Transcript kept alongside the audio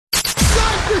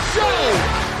the show.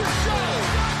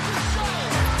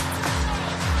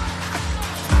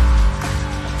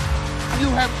 You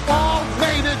have all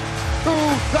made it to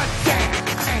the dance.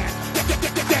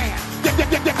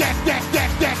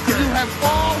 You have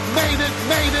all made it.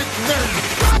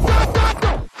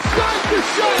 Start the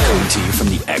show. Coming to you from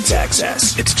the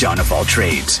X-Axis, it's John of All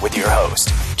Trades with your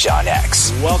host, John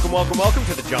X. Welcome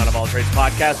to the John of All Trades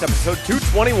podcast, episode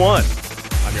 221.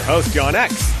 I'm your host, John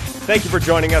X. Thank you for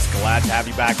joining us. Glad to have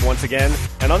you back once again.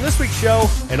 And on this week's show,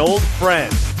 an old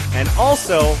friend. And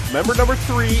also, member number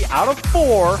 3 out of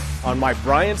 4 on my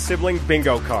Brian Sibling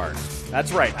bingo card.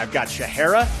 That's right, I've got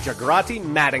Shahara Jagrati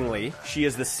Mattingly. She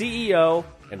is the CEO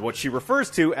and what she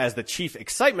refers to as the Chief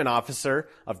Excitement Officer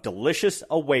of Delicious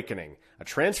Awakening, a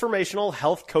transformational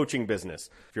health coaching business.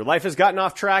 If your life has gotten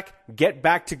off track, get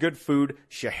back to good food.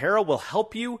 Shahara will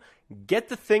help you get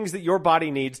the things that your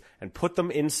body needs and put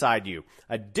them inside you.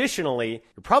 Additionally,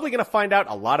 you're probably going to find out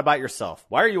a lot about yourself.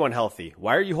 Why are you unhealthy?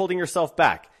 Why are you holding yourself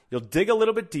back? You'll dig a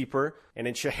little bit deeper, and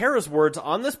in Shahara's words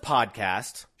on this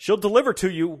podcast, she'll deliver to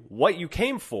you what you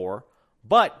came for,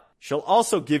 but she'll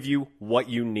also give you what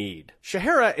you need.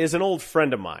 Shahara is an old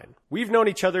friend of mine. We've known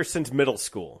each other since middle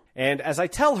school, and as I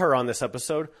tell her on this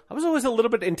episode, I was always a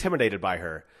little bit intimidated by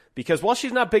her, because while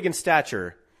she's not big in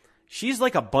stature, she's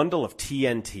like a bundle of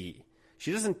TNT.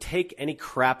 She doesn't take any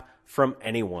crap from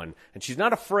anyone, and she's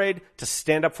not afraid to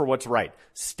stand up for what's right,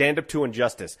 stand up to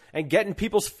injustice, and get in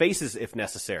people's faces if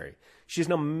necessary. She's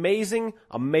an amazing,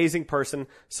 amazing person,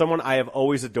 someone I have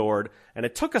always adored, and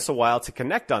it took us a while to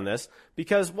connect on this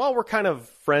because while we're kind of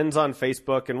friends on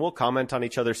Facebook and we'll comment on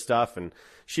each other's stuff, and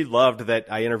she loved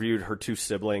that I interviewed her 2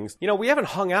 siblings, you know, we haven't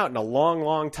hung out in a long,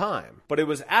 long time. But it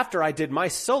was after I did my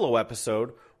solo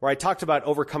episode where I talked about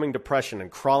overcoming depression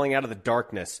and crawling out of the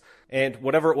darkness. And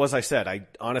whatever it was I said, I,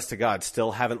 honest to God,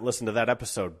 still haven't listened to that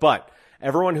episode. But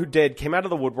everyone who did came out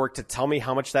of the woodwork to tell me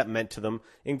how much that meant to them,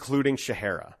 including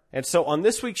Shahara. And so on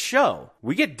this week's show,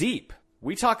 we get deep.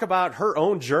 We talk about her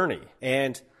own journey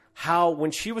and how when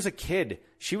she was a kid,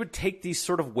 she would take these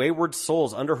sort of wayward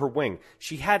souls under her wing.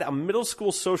 She had a middle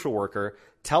school social worker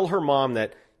tell her mom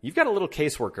that, you've got a little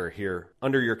caseworker here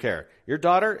under your care. Your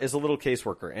daughter is a little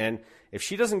caseworker, and if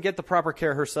she doesn't get the proper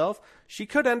care herself, she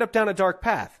could end up down a dark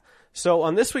path. So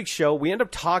on this week's show, we end up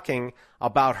talking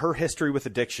about her history with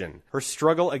addiction, her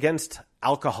struggle against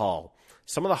alcohol,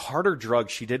 some of the harder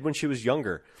drugs she did when she was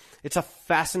younger. It's a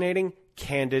fascinating,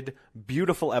 candid,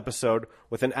 beautiful episode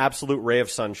with an absolute ray of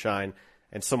sunshine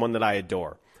and someone that I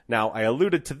adore. Now, I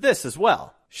alluded to this as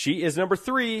well. She is number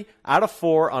 3 out of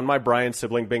 4 on my Brian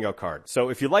Sibling bingo card. So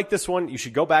if you like this one, you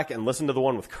should go back and listen to the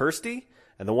one with Kirsty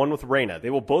and the one with Raina. They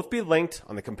will both be linked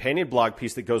on the companion blog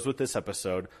piece that goes with this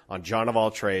episode on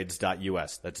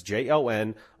jonofalltrades.us. That's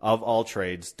Jon of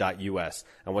alltrades.us.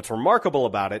 And what's remarkable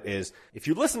about it is if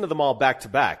you listen to them all back to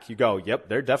back, you go, yep,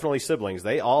 they're definitely siblings.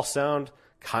 They all sound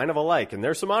kind of alike, and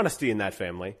there's some honesty in that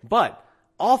family. But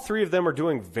all 3 of them are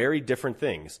doing very different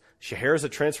things. Shahara is a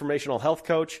transformational health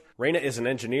coach. Raina is an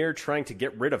engineer trying to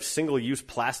get rid of single-use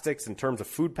plastics in terms of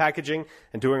food packaging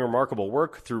and doing remarkable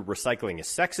work through Recycling is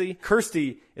Sexy.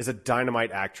 Kirsty is a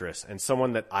dynamite actress and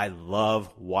someone that I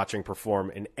love watching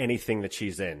perform in anything that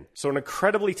she's in. So an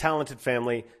incredibly talented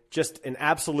family, just an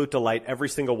absolute delight, every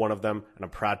single one of them, and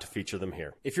I'm proud to feature them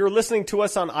here. If you're listening to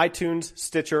us on iTunes,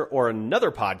 Stitcher, or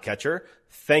another podcatcher,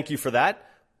 thank you for that.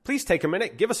 Please take a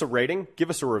minute, give us a rating, give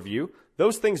us a review.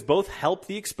 Those things both help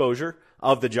the exposure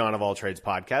of the John of All Trades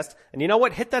podcast. And you know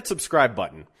what? Hit that subscribe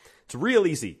button. It's real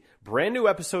easy. Brand new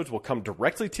episodes will come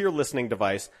directly to your listening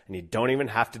device, and you don't even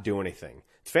have to do anything.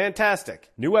 It's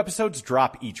fantastic. New episodes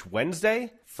drop each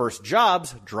Wednesday. First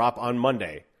jobs drop on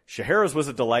Monday. Shahara's was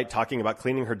a delight talking about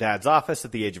cleaning her dad's office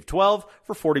at the age of 12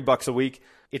 for $40 a week.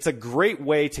 It's a great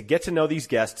way to get to know these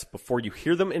guests before you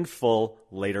hear them in full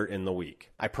later in the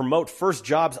week. I promote First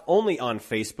Jobs only on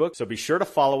Facebook, so be sure to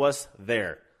follow us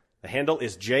there. The handle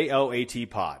is JOAT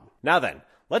Pod. Now then,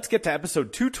 let's get to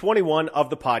episode 221 of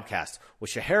the podcast with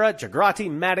Shahara Jagrati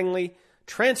Mattingly,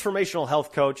 transformational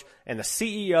health coach and the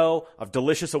CEO of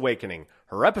Delicious Awakening.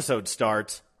 Her episode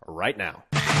starts right now.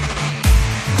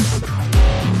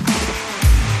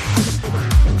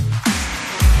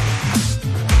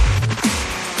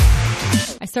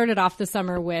 I started off the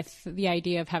summer with the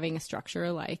idea of having a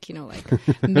structure, like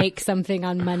make something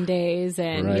on Mondays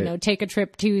and, right. Take a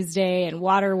trip Tuesday and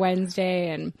water Wednesday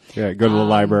and go to the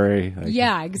library.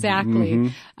 Yeah,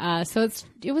 exactly. So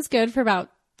it was good for about,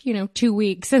 2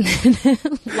 weeks and then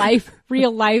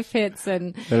real life hits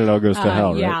and then it all goes to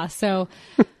hell, right? Yeah. So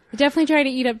Definitely try to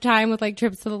eat up time with like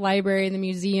trips to the library and the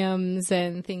museums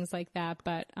and things like that.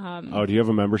 But Oh, do you have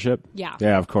a membership? Yeah.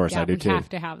 Yeah, of course, yeah, I do we too. have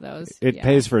to have those. It Yeah.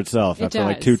 pays for itself It after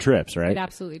like does. 2 trips, right? It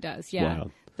absolutely does. Yeah.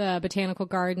 Wow. The botanical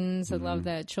gardens. I love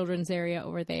the children's area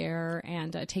over there,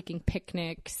 and taking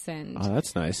picnics and Oh,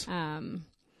 that's nice.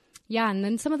 yeah, and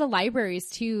then some of the libraries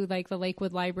too, like the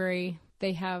Lakewood Library.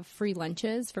 They have free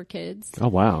lunches for kids. Oh,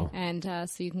 wow. And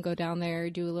so you can go down there,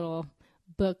 do a little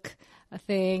book a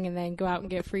thing, and then go out and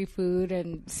get free food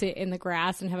and sit in the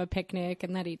grass and have a picnic,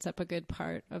 and that eats up a good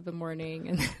part of the morning.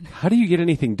 And How do you get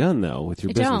anything done though with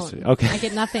your I business? don't. Okay. I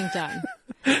get nothing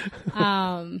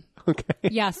done. Okay.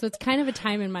 Yeah, so it's kind of a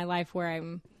time in my life where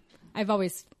I've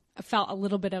always felt a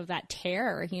little bit of that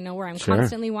terror, where I'm Sure.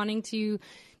 constantly wanting to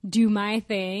do my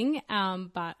thing,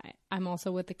 but I'm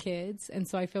also with the kids, and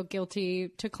so I feel guilty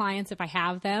to clients if I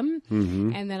have them,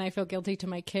 and then I feel guilty to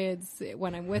my kids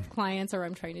when I'm with clients or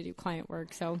I'm trying to do client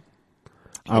work. So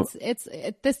it's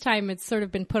at this time it's sort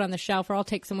of been put on the shelf, or I'll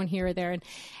take someone here or there,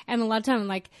 and a lot of time I'm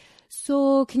like,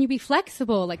 so can you be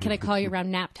flexible? Like, can I call you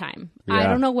around nap time? I Yeah.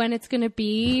 don't know when it's going to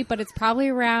be, but it's probably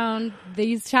around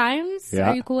these times.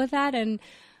 Yeah. Are you cool with that? And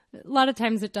a lot of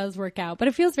times it does work out, but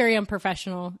it feels very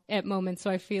unprofessional at moments. So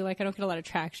I feel like I don't get a lot of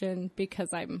traction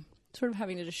because I'm sort of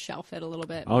having to just shelf it a little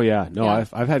bit. Oh yeah. No, Yeah.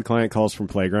 I've had client calls from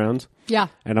playgrounds. Yeah.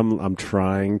 And I'm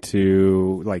trying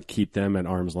to like keep them at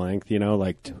arm's length,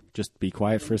 like to just be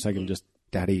quiet for a second. Just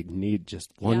daddy need just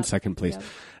 1 second, please. Yep.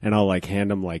 And I'll like hand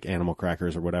them like animal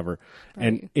crackers or whatever.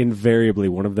 And invariably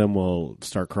one of them will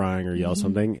start crying or yell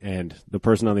something. And the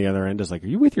person on the other end is like, are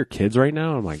you with your kids right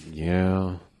now? I'm like,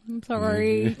 yeah. I'm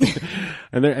sorry.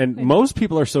 And most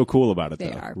people are so cool about it They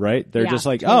though, are. right? They're Yeah, just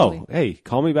like, totally. oh, hey,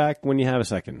 call me back when you have a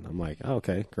second. I'm like, oh,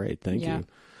 okay, great. Thank Yeah. you.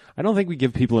 I don't think we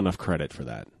give people enough credit for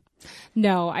that.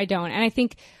 No, I don't. And I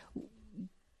think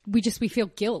we feel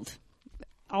guilt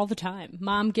all the time.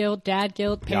 Mom guilt, dad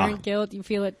guilt, parent Yeah. guilt. You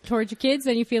feel it towards your kids,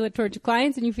 and you feel it towards your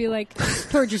clients, and you feel like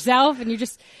towards yourself, and you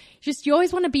you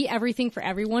always want to be everything for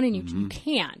everyone, and you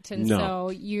can't. And No. so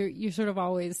you're sort of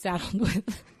always saddled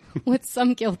with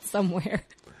some guilt somewhere.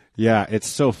 Yeah, it's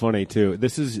so funny too.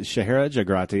 This is Shahara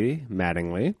Jagrati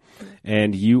Mattingly,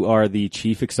 and you are the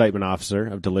Chief Excitement Officer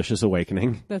of Delicious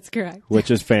Awakening, That's correct. which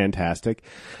is fantastic.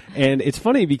 And it's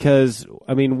funny because,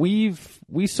 I mean, we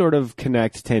sort of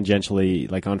connect tangentially,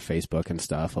 like on Facebook and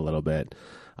stuff a little bit.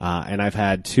 And I've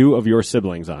had 2 of your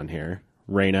siblings on here,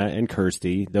 Raina and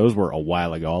Kirsty. Those were a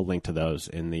while ago. I'll link to those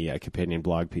in the companion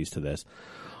blog piece to this.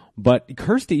 But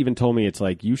Kirsty even told me it's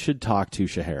like, you should talk to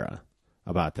Shahara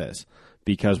about this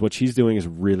because what she's doing is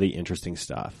really interesting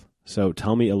stuff. So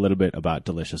tell me a little bit about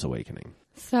Delicious Awakening.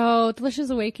 So Delicious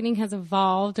Awakening has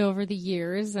evolved over the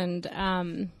years, and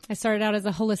I started out as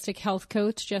a holistic health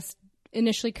coach, just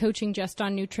initially coaching just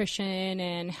on nutrition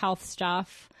and health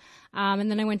stuff. And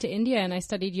then I went to India and I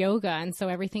studied yoga, and so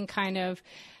everything kind of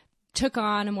took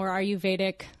on a more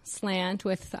Ayurvedic slant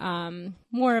with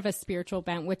more of a spiritual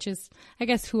bent, which is, I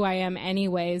guess, who I am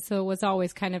anyway. So it was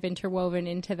always kind of interwoven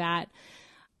into that.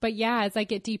 But yeah, as I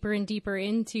get deeper and deeper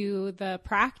into the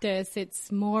practice,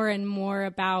 it's more and more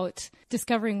about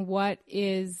discovering what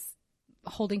is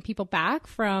holding people back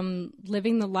from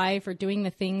living the life or doing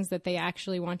the things that they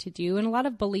actually want to do. And a lot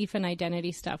of belief and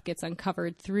identity stuff gets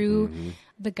uncovered through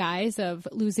the guise of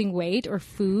losing weight or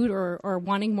food or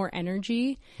wanting more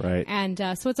energy. Right. And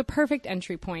so it's a perfect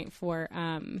entry point for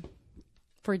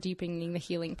deepening the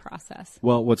healing process.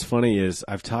 Well, what's funny is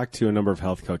I've talked to a number of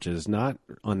health coaches, not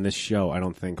on this show, I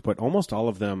don't think, but almost all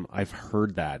of them, I've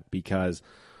heard that because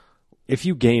if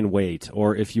you gain weight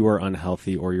or if you are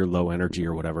unhealthy or you're low energy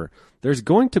or whatever, there's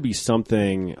going to be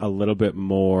something a little bit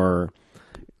more,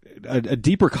 a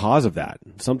deeper cause of that,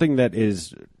 something that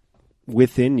is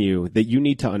within you that you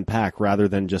need to unpack rather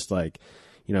than just like,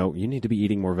 you need to be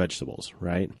eating more vegetables,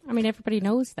 right? I mean, everybody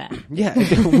knows that. Yeah,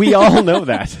 we all know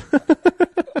that.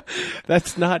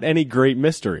 That's not any great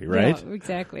mystery, right? No,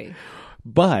 exactly.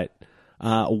 But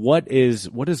what is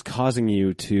causing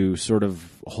you to sort of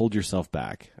hold yourself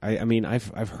back? I mean,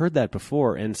 I've heard that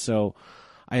before, and so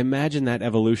I imagine that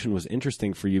evolution was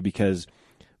interesting for you because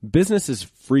businesses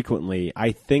frequently,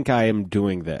 I think I am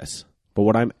doing this, but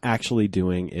what I'm actually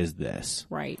doing is this.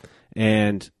 Right.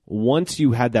 And once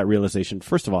you had that realization,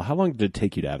 first of all, how long did it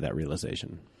take you to have that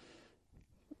realization?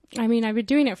 I mean, I've been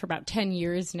doing it for about 10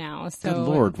 years now. So Good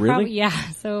Lord, really? Yeah.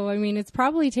 So, I mean, it's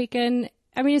probably taken,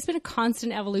 it's been a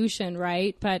constant evolution,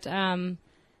 right? But,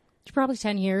 Probably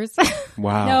 10 years.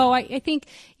 Wow. No, I think,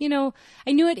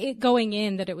 I knew it going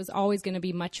in that it was always going to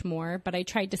be much more, but I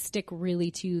tried to stick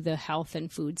really to the health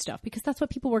and food stuff because that's what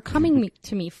people were coming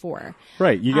to me for.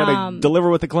 Right. You got to deliver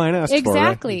what the client asks for.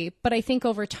 Exactly. Right? But I think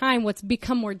over time, what's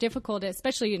become more difficult,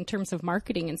 especially in terms of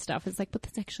marketing and stuff, is like, but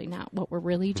that's actually not what we're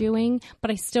really doing.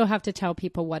 But I still have to tell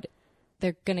people what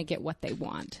they're going to get what they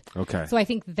want. Okay. So I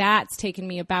think that's taken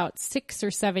me about 6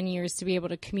 or 7 years to be able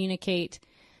to communicate,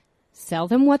 sell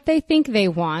them what they think they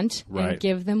want, right, and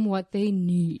give them what they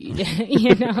need,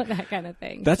 that kind of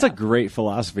thing. That's a great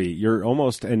philosophy. You're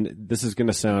almost, and this is going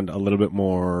to sound a little bit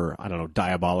more, I don't know,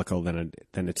 diabolical than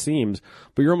it seems,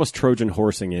 but you're almost Trojan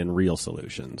horsing in real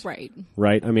solutions. Right.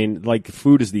 Right? I mean, like,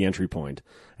 food is the entry point,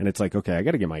 and it's like, okay, I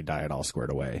got to get my diet all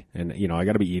squared away, and, I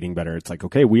got to be eating better. It's like,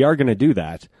 okay, we are going to do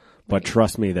that, but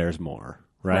trust me, there's more.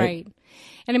 Right.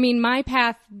 And I mean, my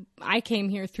path, I came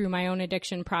here through my own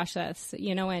addiction process,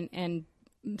 and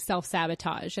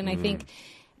self-sabotage. And I think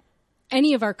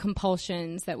any of our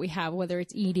compulsions that we have, whether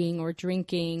it's eating or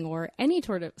drinking or any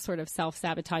sort of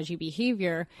self-sabotagey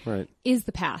behavior, is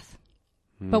the path.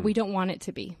 But we don't want it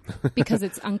to be because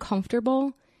it's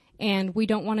uncomfortable and we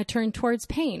don't want to turn towards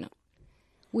pain.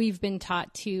 We've been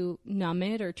taught to numb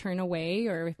it or turn away,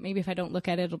 or maybe if I don't look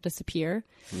at it, it'll disappear.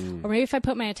 Or maybe if I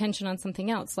put my attention on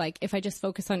something else, like if I just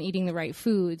focus on eating the right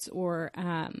foods, or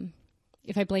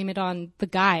if I blame it on the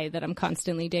guy that I'm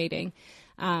constantly dating,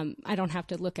 I don't have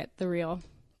to look at the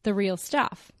real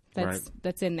stuff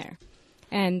that's in there.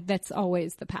 And that's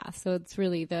always the path. So it's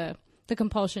really the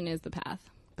compulsion is the path.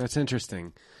 That's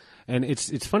interesting. And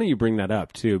it's funny you bring that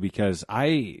up too, because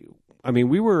I mean,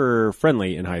 we were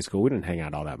friendly in high school. We didn't hang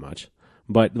out all that much,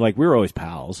 but like we were always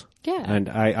pals. Yeah. And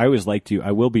I always liked you.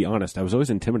 I will be honest. I was always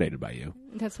intimidated by you.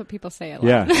 That's what people say a lot.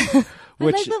 Yeah.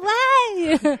 Which, I'm like,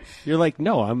 why? You're like,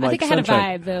 no, I'm like, I think I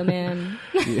had a vibe though, man.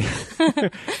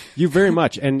 You very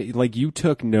much. And like you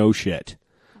took no shit,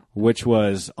 which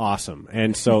was awesome.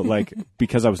 And so like,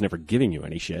 because I was never giving you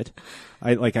any shit,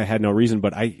 I had no reason,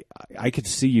 but I could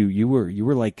see you. You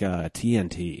were like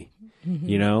TNT.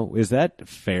 Mm-hmm. Is that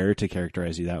fair to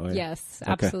characterize you that way? Yes,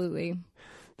 okay. Absolutely.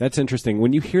 That's interesting.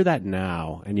 When you hear that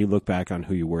now and you look back on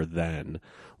who you were then,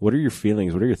 what are your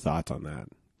feelings? What are your thoughts on that?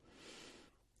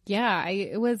 Yeah,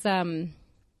 it was, I'm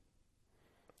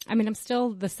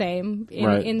still the same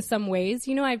in some ways.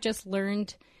 I've just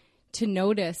learned to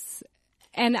notice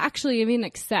and actually even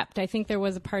accept. I think there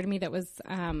was a part of me that was,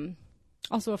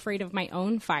 also afraid of my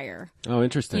own fire. Oh,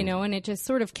 interesting. And it just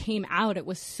sort of came out. I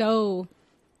was so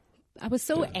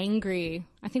angry.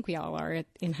 I think we all are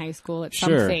in high school at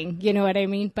something. You know what I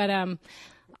mean? But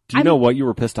do you know what you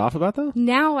were pissed off about though?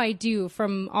 Now I do,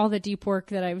 from all the deep work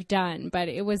that I've done. But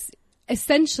it was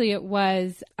essentially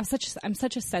I'm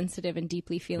such a sensitive and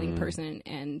deeply feeling person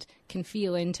and can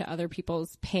feel into other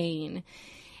people's pain.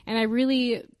 And I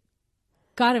really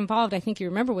got involved, I think you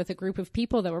remember, with a group of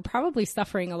people that were probably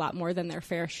suffering a lot more than their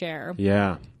fair share.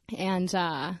 Yeah. And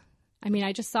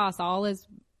I just saw us all as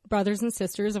brothers and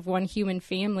sisters of one human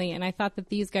family, and I thought that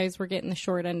these guys were getting the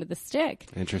short end of the stick.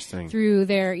 Interesting. Through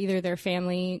either their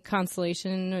family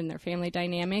constellation and their family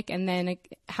dynamic, and then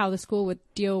how the school would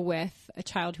deal with a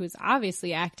child who was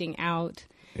obviously acting out.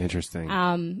 Interesting.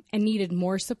 And needed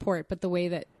more support, but the way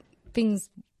that things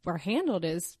are handled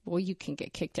is, well, you can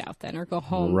get kicked out then or go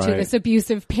home to this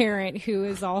abusive parent who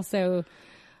is also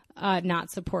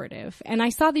not supportive. And I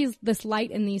saw this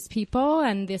light in these people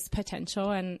and this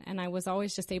potential, and I was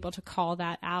always just able to call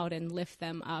that out and lift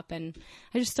them up. And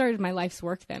I just started my life's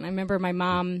work then. I remember my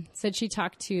mom said she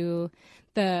talked to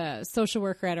the social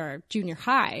worker at our junior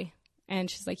high, and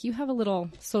she's like, you have a little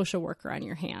social worker on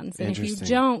your hands. And if you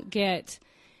don't get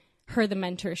her the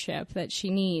mentorship that she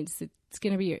needs, it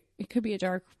could be a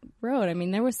dark road. I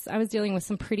mean, I was dealing with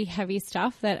some pretty heavy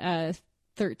stuff that a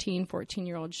 13,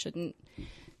 14-year-old shouldn't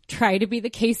try to be the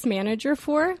case manager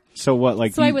for. So what,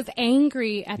 like? So I was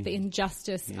angry at the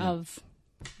injustice of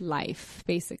life,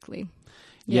 basically.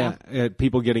 Yeah.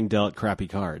 People getting dealt crappy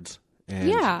cards. And,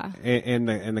 yeah.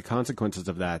 And the consequences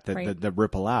of that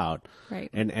ripple out. Right.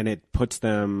 And it puts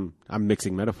them, I'm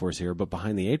mixing metaphors here, but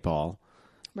behind the eight ball.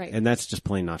 Right. And that's just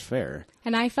plain not fair.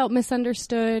 And I felt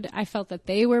misunderstood. I felt that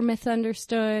they were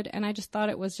misunderstood. And I just thought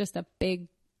it was just a big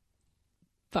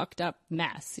fucked up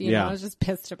mess. You know, I was just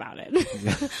pissed about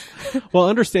it. Well,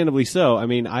 understandably so. I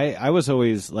mean, I was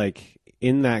always like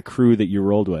in that crew that you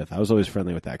rolled with. I was always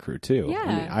friendly with that crew too.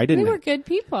 Yeah. I didn't. They were good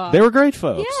people. They were great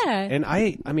folks. Yeah. And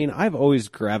I mean, I've always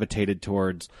gravitated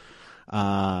towards,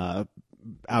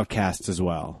 outcasts as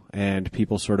well, and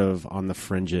people sort of on the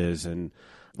fringes, and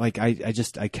like, I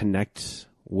connect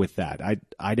with that.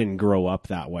 I didn't grow up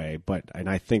that way, and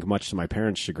I think much to my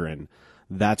parents' chagrin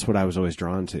that's what I was always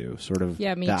drawn to. Sort of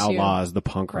Yeah, me the too. outlaws, the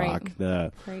punk rock,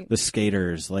 the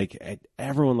skaters, like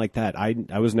everyone like that.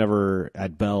 I was never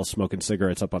at Bell smoking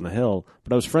cigarettes up on the hill,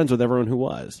 but I was friends with everyone who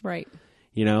was. Right.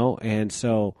 You know, and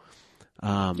so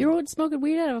You were smoking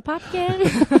weed out of a pop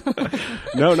can?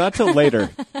 no, not till later.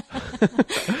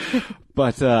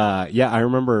 But yeah, I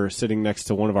remember sitting next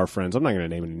to one of our friends. I'm not going to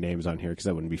name any names on here because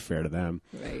that wouldn't be fair to them.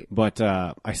 Right. But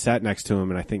I sat next to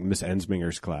him in, I think, Miss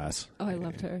Ensminger's class. Oh, I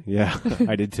loved her. Yeah,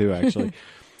 I did too, actually.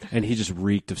 And he just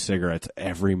reeked of cigarettes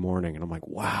every morning. And I'm like,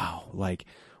 wow, like,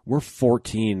 we're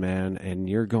 14, man, and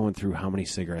you're going through how many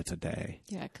cigarettes a day?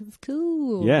 Yeah, 'cause it's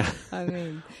cool. Yeah. I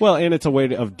mean, Well, and it's a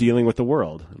way of dealing with the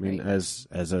world. I mean, Right. as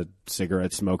a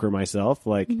cigarette smoker myself,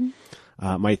 like,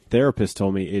 my therapist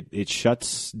told me it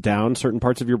shuts down certain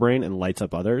parts of your brain and lights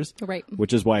up others. Right.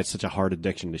 Which is why it's such a hard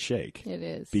addiction to shake. It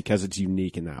is. Because it's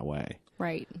unique in that way.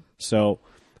 Right. So,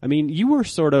 I mean, you were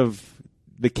sort of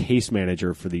the case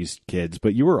manager for these kids,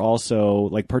 but you were also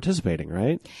like participating,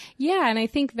 right? Yeah, and I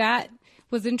think that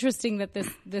was interesting that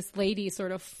this lady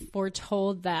sort of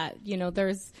foretold that, you know,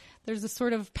 there's a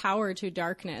sort of power to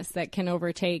darkness that can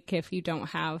overtake if you don't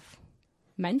have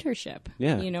mentorship,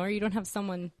 Yeah. you know, or you don't have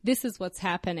someone, this is what's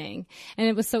happening. And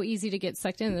it was so easy to get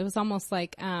sucked in. It was almost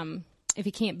like, if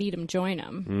you can't beat them, join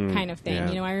them kind of thing. yeah.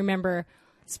 You know, I remember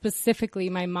specifically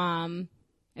my mom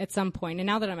at some point, and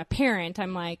now that I'm a parent,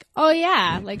 I'm like, oh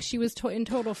yeah, like she was in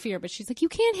total fear, but she's like, you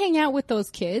can't hang out with those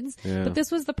kids. Yeah. But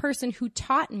this was the person who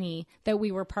taught me that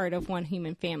we were part of one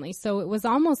human family. So it was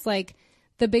almost like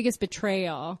the biggest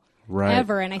betrayal Right.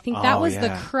 ever. And I think that Oh, was the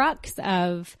yeah. crux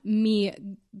of me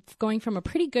going from a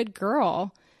pretty good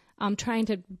girl, trying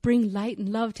to bring light and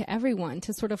love to everyone,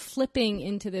 to sort of flipping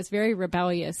into this very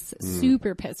rebellious,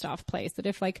 super pissed off place that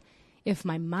if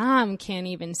my mom can't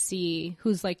even see,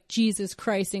 who's like Jesus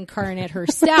Christ incarnate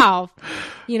herself,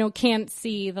 you know, can't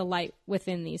see the light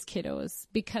within these kiddos,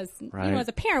 because, Right. you know, as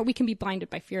a parent, we can be blinded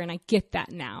by fear, and I get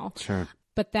that now. Sure.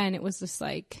 But then it was just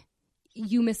like,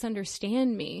 you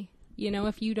misunderstand me. You know,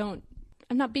 if you don't,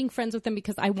 I'm not being friends with them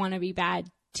because I want to be bad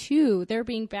too. They're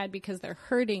being bad because they're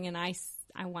hurting, and I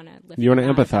want to lift You want to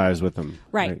them out. empathize with them.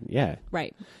 Right. Yeah.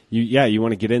 Right. You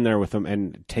want to get in there with them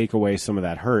and take away some of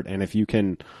that hurt. And if you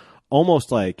can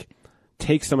almost like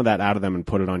take some of that out of them and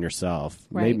put it on yourself,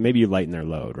 Right. maybe you lighten their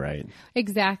load, right?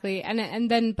 Exactly.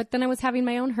 But then I was having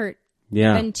my own hurt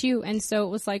Yeah. then too. And so it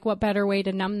was like, what better way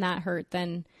to numb that hurt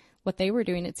than what they were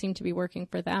doing? It seemed to be working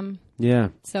for them. Yeah.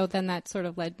 So then that sort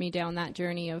of led me down that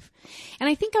journey of, and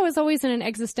I think I was always in an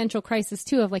existential crisis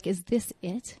too of like, is this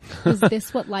it? Is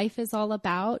this what life is all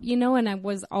about? You know, and I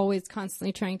was always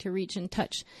constantly trying to reach and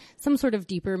touch some sort of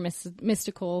deeper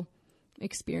mystical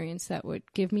experience that would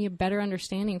give me a better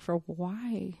understanding for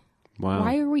why. Wow.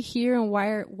 Why are we here, and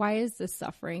why is this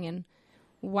suffering, and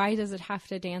why does it have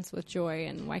to dance with joy,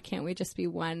 and why can't we just be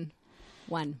one,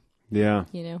 Yeah.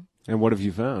 you know? And what have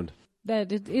you found?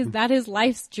 That is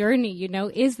life's journey, you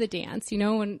know, is the dance, you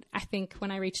know. And I think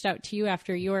when I reached out to you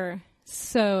after your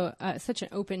such an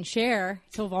open share,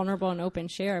 so vulnerable and open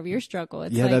share of your struggle,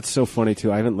 it's Yeah, like, that's so funny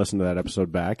too. I haven't listened to that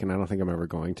episode back, and I don't think I'm ever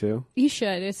going to. you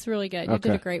should. It's really good. You did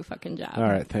Okay. a great fucking job. All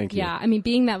right, thank you. Yeah, I mean,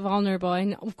 being that vulnerable,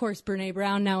 and of course, Brene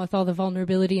Brown now with all the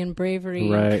vulnerability and bravery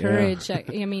Right, and courage.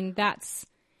 I mean,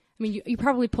 you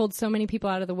probably pulled so many people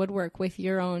out of the woodwork with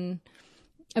your own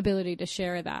ability to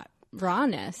share that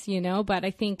rawness, you know. But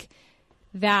I think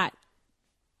that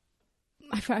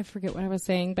I forget what I was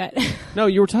saying, but No,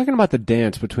 you were talking about the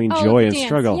dance between joy and dance.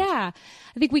 struggle. Yeah,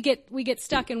 I think we get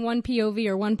stuck in one POV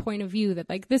or one point of view that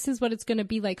like this is what it's going to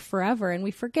be like forever, and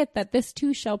we forget that this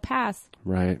too shall pass,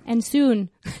 Right. and soon.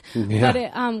 Yeah.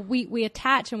 But we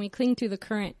attach and we cling to the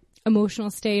current emotional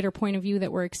state or point of view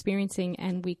that we're experiencing,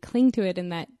 and we cling to it,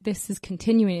 and that this is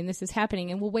continuing and this is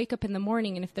happening, and we'll wake up in the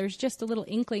morning, and if there's just a little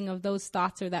inkling of those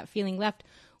thoughts or that feeling left,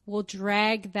 we'll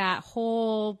drag that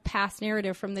whole past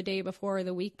narrative from the day before or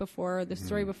the week before or the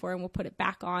story before, and we'll put it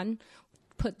back on,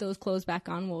 put those clothes back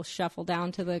on, we'll shuffle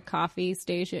down to the coffee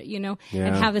station, you know, Yeah.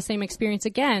 and have the same experience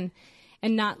again,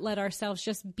 and not let ourselves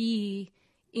just be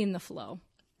in the flow.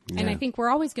 And I think we're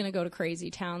always going to go to crazy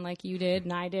town like you did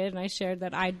and I did, and I shared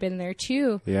that I'd been there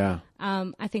too. Yeah.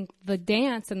 I think the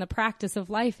dance and the practice of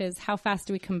life is how fast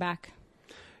do we come back?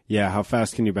 Yeah. How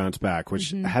fast can you bounce back? Which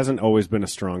hasn't always been a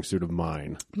strong suit of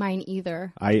mine. Mine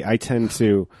either. I tend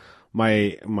to,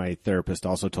 my therapist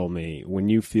also told me, when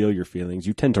you feel your feelings,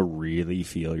 you tend to really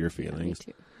feel your feelings.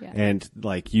 Me too. Yeah. And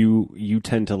like you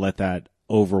tend to let that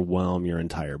overwhelm your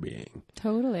entire being.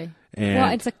 Totally. And-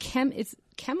 Well, it's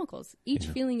chemicals. Each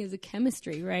feeling is a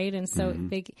chemistry, right? And so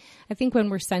I think when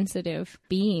we're sensitive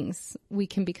beings, we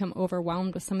can become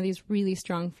overwhelmed with some of these really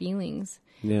strong feelings,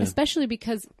 especially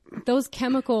because those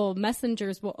chemical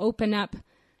messengers will open up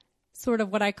sort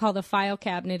of what I call the file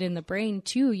cabinet in the brain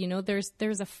too. You know, there's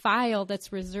a file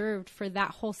that's reserved for that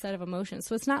whole set of emotions.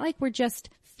 So it's not like we're just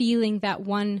feeling that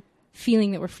one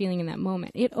feeling that we're feeling in that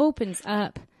moment. It opens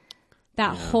up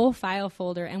that whole file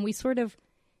folder, and we sort of,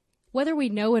 whether we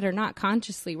know it or not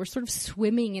consciously, we're sort of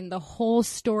swimming in the whole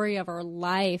story of our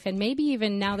life. And maybe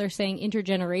even now they're saying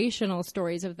intergenerational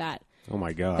stories of that. Oh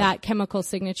my God. That chemical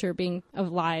signature being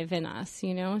alive in us,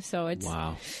 you know? So it's,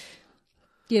 wow.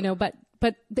 You know, but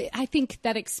I think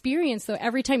that experience, though,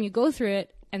 every time you go through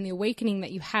it and the awakening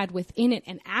that you had within it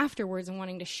and afterwards and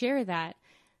wanting to share that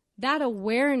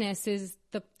awareness is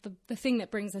the thing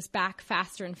that brings us back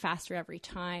faster and faster every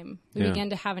time. We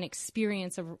begin to have an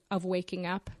experience of waking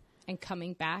up and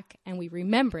coming back, and we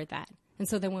remember that. And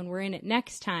so then when we're in it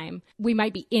next time, we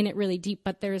might be in it really deep,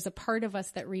 but there's a part of us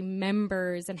that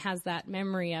remembers and has that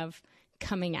memory of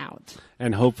coming out.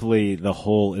 And hopefully the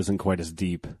hole isn't quite as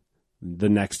deep the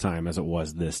next time as it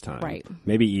was this time. Right.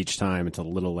 Maybe each time it's a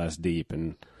little less deep,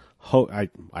 and I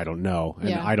don't know.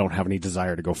 And I don't have any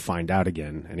desire to go find out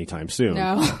again anytime soon.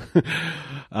 No.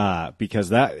 Because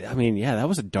that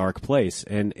was a dark place.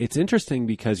 And it's interesting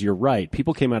because you're right.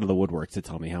 People came out of the woodwork to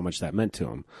tell me how much that meant to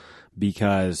them.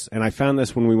 And I found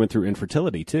this when we went through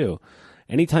infertility too.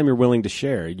 Anytime you're willing to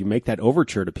share, you make that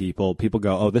overture to people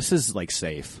go, oh, this is like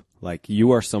safe. Like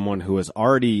you are someone who has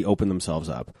already opened themselves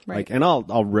up. Right. Like, and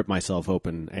I'll rip myself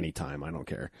open anytime. I don't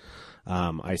care.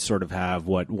 I sort of have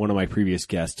what one of my previous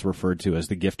guests referred to as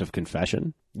the gift of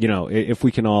confession. You know, if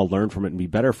we can all learn from it and be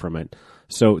better from it.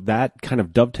 So that kind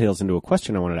of dovetails into a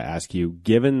question I wanted to ask you,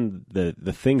 given the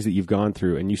things that you've gone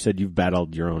through, and you said you've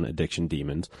battled your own addiction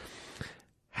demons.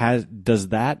 Does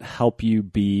that help you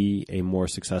be a more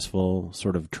successful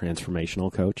sort of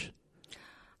transformational coach?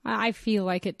 I feel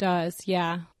like it does,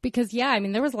 yeah. Because,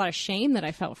 there was a lot of shame that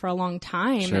I felt for a long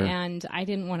time, and I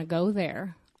didn't want to go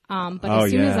there. But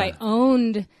as soon as I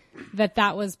owned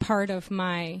that was part of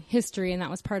my history and that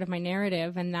was part of my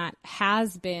narrative, and that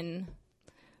has been,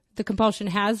 the compulsion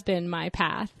has been my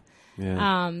path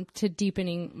to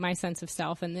deepening my sense of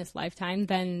self in this lifetime,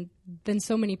 then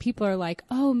so many people are like,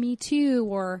 oh, me too,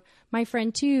 or my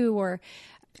friend too, or,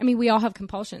 we all have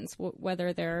compulsions,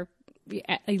 whether they're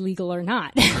illegal or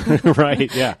not.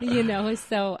 Right, yeah.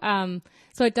 So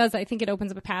it does, I think it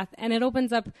opens up a path, and it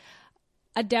opens up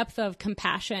a depth of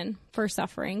compassion for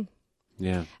suffering,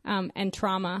 and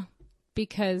trauma,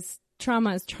 because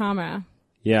trauma is trauma.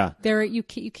 Yeah, you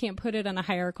can't put it on a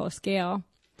hierarchical scale.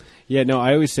 Yeah, no,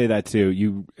 I always say that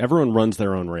too. Everyone runs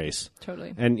their own race.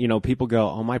 Totally. And people go,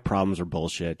 "Oh, my problems are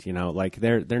bullshit." Like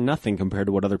they're nothing compared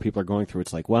to what other people are going through.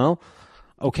 It's like, well,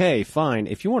 okay, fine.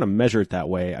 If you want to measure it that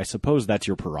way, I suppose that's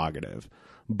your prerogative.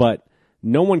 But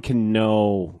no one can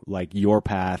know like your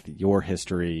path, your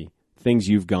history, things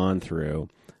you've gone through,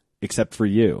 except for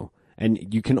you.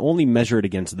 And you can only measure it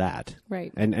against that.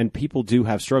 Right. And people do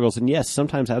have struggles. And yes,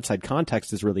 sometimes outside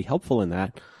context is really helpful in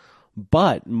that.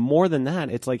 But more than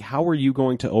that, it's like, how are you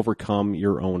going to overcome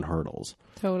your own hurdles?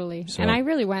 Totally. So, and I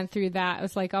really went through that. It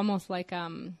was like almost like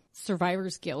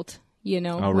survivor's guilt, Oh,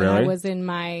 when really? I was in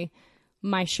my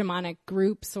shamanic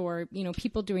groups, or,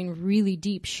 people doing really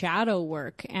deep shadow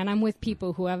work. And I'm with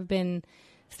people who have been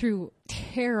through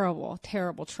terrible,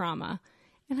 terrible trauma.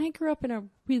 And I grew up in a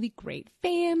really great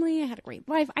family. I had a great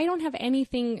life. I don't have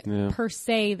anything per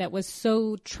se that was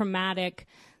so traumatic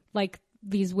like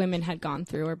these women had gone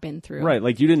through or been through. Right.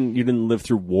 Like you didn't live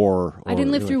through war. I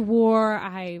didn't live through war.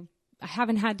 I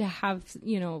haven't had to have,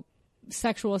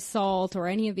 sexual assault or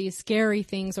any of these scary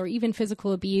things, or even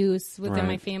physical abuse within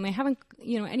my family. I haven't,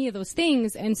 any of those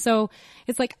things. And so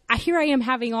it's like, here I am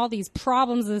having all these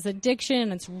problems, this addiction,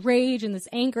 and this rage and this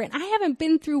anger, and I haven't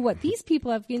been through what these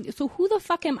people have been. So who the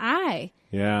fuck am I?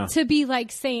 Yeah. To be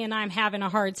like saying I'm having a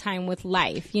hard time with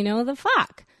life, the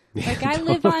fuck? Like I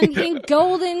live in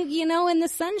golden, in the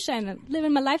sunshine. I'm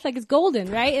living my life like it's golden,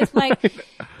 right? It's like,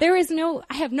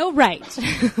 I have no right.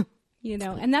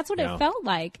 And that's what it felt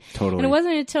like. Totally. And it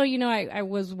wasn't until, I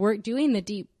was doing the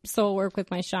deep soul work with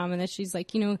my shaman that she's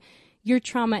like, your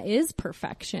trauma is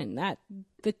perfection. That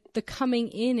the coming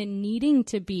in and needing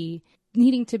to be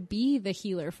the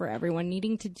healer for everyone,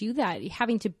 needing to do that,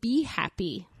 having to be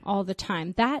happy all the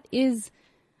time. That is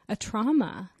a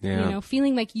trauma,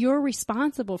 feeling like you're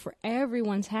responsible for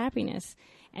everyone's happiness.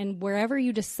 And wherever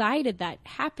you decided that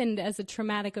happened as a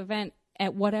traumatic event,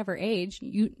 at whatever age,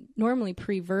 you normally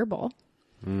pre-verbal,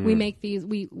 We make these,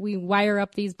 we wire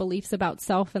up these beliefs about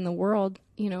self and the world.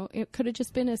 You know, it could have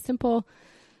just been a simple,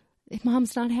 if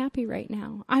mom's not happy right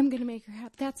now, I'm going to make her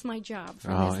happy. That's my job for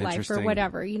this life or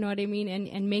whatever. You know what I mean?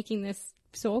 And making this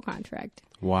soul contract.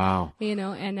 Wow. You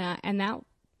know, and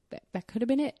that could have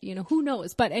been it. You know, who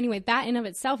knows? But anyway, that in of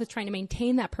itself is trying to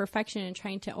maintain that perfection and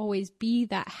trying to always be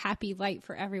that happy light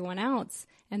for everyone else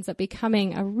ends up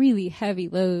becoming a really heavy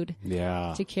load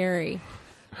to carry.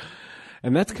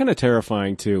 And that's kind of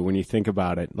terrifying too when you think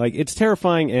about it. Like, it's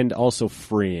terrifying and also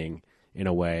freeing in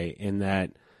a way, in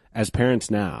that as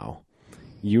parents now,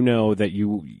 you know that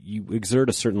you exert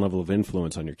a certain level of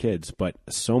influence on your kids, but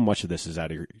so much of this is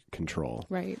out of your control.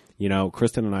 Right. You know,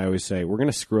 Kristen and I always say, we're going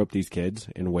to screw up these kids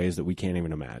in ways that we can't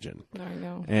even imagine. I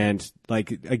know. And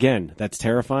like, again, that's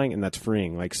terrifying and that's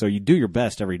freeing. Like, so you do your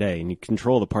best every day and you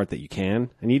control the part that you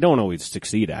can, and you don't always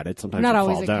succeed at it. Sometimes not you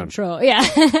always fall in down. Control.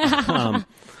 Yeah.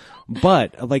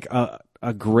 But like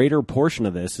a greater portion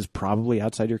of this is probably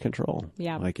outside your control.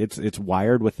 Yeah. Like it's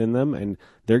wired within them, and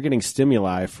they're getting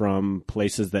stimuli from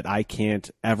places that I can't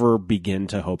ever begin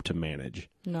to hope to manage.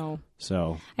 No.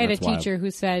 So I had a that's wild. teacher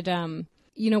who said,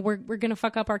 you know, we're going to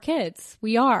fuck up our kids.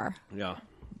 We are. Yeah.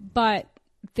 But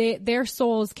their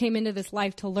souls came into this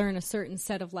life to learn a certain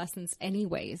set of lessons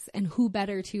anyways. And who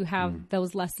better to have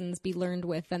those lessons be learned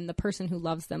with than the person who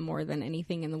loves them more than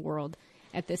anything in the world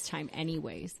at this time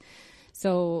anyways.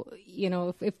 So, you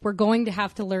know, if we're going to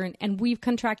have to learn, and we've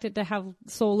contracted to have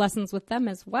soul lessons with them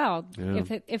as well. Yeah.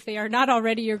 If they are not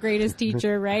already your greatest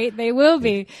teacher, right, they will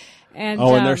be. And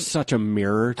and they're such a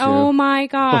mirror too. Oh my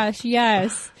gosh,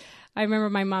 yes. I remember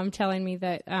my mom telling me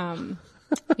that,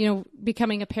 you know,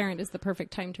 becoming a parent is the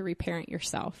perfect time to reparent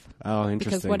yourself. Oh,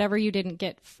 interesting. Because whatever you didn't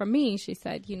get from me, she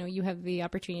said, you know, you have the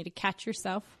opportunity to catch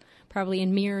yourself probably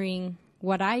in mirroring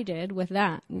what I did with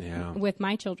that, with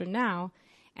my children now,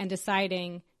 and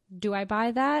deciding, do I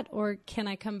buy that, or can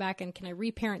I come back and can I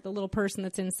reparent the little person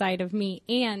that's inside of me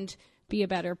and be a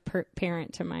better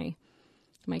parent to my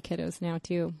kiddos now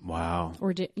too? Wow.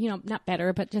 Or, you know, not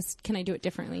better, but just can I do it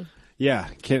differently? Yeah.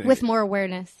 With more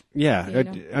awareness. Yeah. You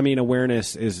know? I mean,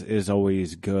 awareness is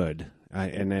always good,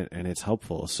 and it's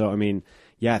helpful. So, I mean,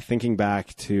 yeah, thinking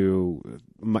back to,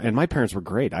 my parents were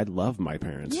great. I love my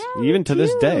parents, even to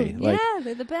this day. Like, yeah,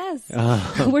 they're the best.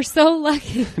 We're so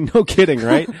lucky. No kidding,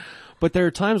 right? But there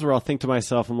are times where I'll think to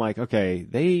myself, I'm like, okay,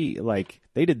 they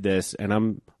did this,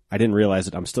 and I didn't realize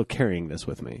it. I'm still carrying this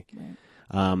with me.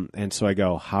 Right. And so I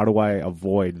go, how do I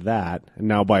avoid that? And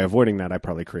now by avoiding that, I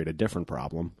probably create a different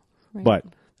problem. Right. But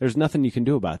there's nothing you can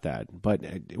do about that. But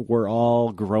we're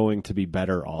all growing to be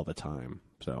better all the time.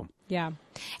 So. Yeah.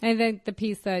 And I think the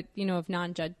piece that, you know, of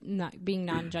being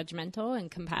non-judgmental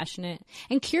and compassionate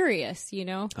and curious, you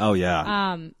know. Oh,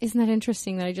 yeah. Isn't that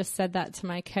interesting that I just said that to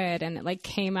my kid and it like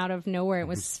came out of nowhere.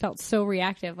 It felt so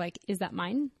reactive. Like, is that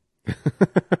mine?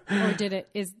 Or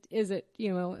is it,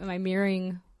 you know, am I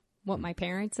mirroring what my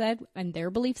parents said and their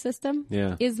belief system?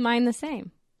 Yeah. Is mine the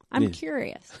same? I'm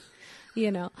curious. You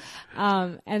know,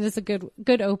 and it's a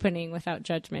good opening without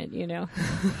judgment, you know.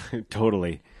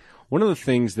 Totally. One of the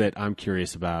things that I'm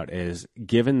curious about is,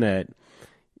 given that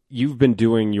you've been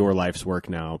doing your life's work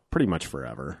now pretty much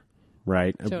forever,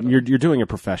 right? Totally. You're doing it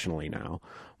professionally now,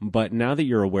 but now that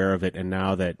you're aware of it, and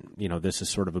now that, you know, this is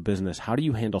sort of a business, how do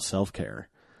you handle self-care?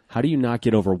 How do you not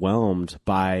get overwhelmed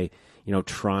by, you know,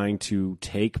 trying to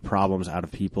take problems out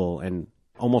of people and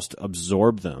almost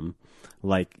absorb them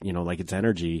like, you know, like it's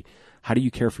energy? How do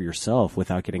you care for yourself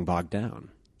without getting bogged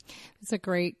down? It's a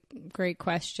great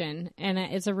question. And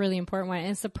it's a really important one.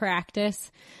 It's a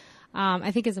practice.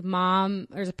 I think as a mom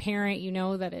or as a parent, you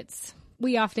know that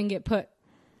we often get put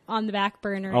on the back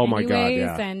burner. Oh anyways, my God,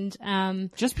 yeah.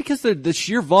 And just because the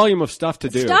sheer volume of stuff to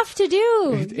do.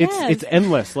 It's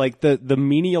endless. Like the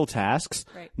menial tasks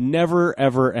never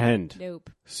ever end. Nope.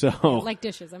 So like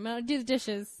dishes. I'm gonna do the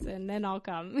dishes and then I'll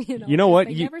come. You know what?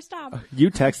 They never stop.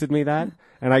 You texted me that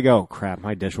and I go, crap,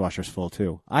 my dishwasher's full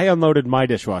too. I unloaded my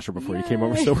dishwasher before you came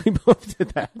over, so we both did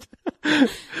that.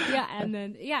 Yeah, and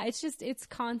then it's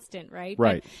constant, right?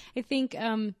 Right. But I think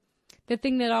the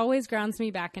thing that always grounds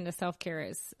me back into self-care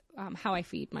is how I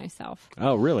feed myself.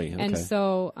 Oh, really? Okay. And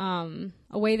so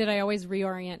a way that I always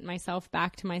reorient myself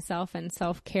back to myself and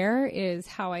self-care is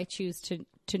how I choose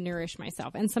to nourish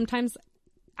myself. And sometimes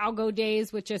I'll go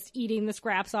days with just eating the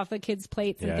scraps off the kids'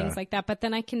 plates and things like that. But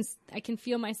then I can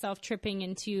feel myself tripping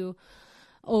into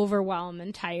overwhelm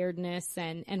and tiredness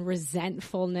and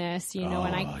resentfulness, you know,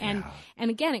 and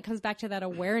again, it comes back to that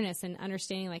awareness and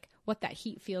understanding like what that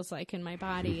heat feels like in my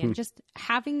body and just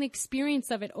having the experience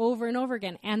of it over and over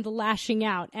again and the lashing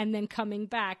out and then coming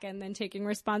back and then taking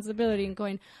responsibility and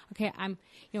going, okay,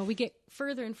 we get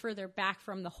further and further back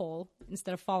from the hole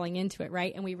instead of falling into it.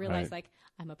 Right. And we realize like,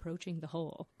 I'm approaching the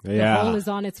hole. The hole is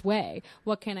on its way.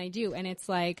 What can I do? And it's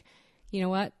like, you know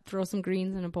what? Throw some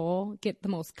greens in a bowl, get the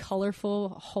most colorful,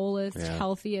 wholest,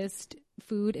 healthiest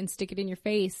food and stick it in your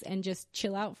face and just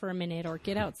chill out for a minute or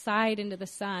get outside into the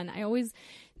sun. I always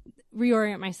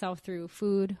reorient myself through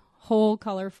food, whole,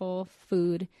 colorful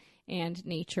food and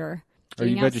nature. Are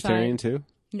you vegetarian too?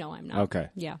 No, I'm not. Okay.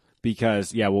 Yeah.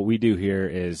 Because, what we do here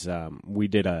is we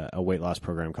did a weight loss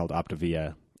program called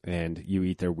Optavia, and you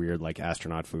eat their weird like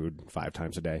astronaut food 5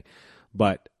 times a day.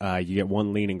 But you get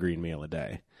 1 lean and green meal a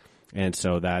day. And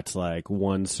so that's like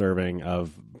 1 serving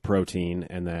of protein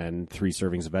and then 3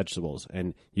 servings of vegetables.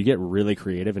 And you get really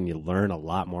creative and you learn a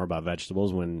lot more about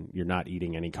vegetables when you're not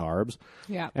eating any carbs.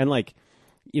 Yeah. And like,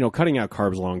 cutting out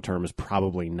carbs long term is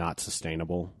probably not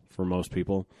sustainable for most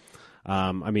people.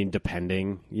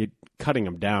 Depending, cutting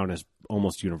them down is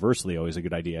almost universally always a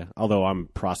good idea. Although I'm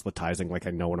proselytizing like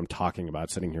I know what I'm talking about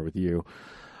sitting here with you.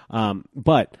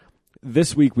 But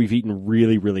this week we've eaten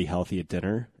really, really healthy at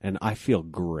dinner, and I feel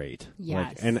great.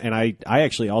 Yes. And I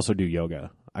actually also do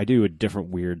yoga. I do a different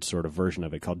weird sort of version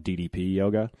of it called DDP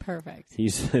yoga. Perfect.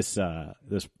 He's this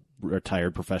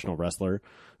retired professional wrestler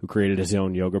who created his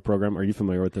own yoga program. Are you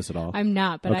familiar with this at all? I'm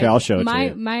not, but okay, I'll show it to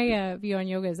you. My view on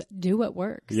yoga is do what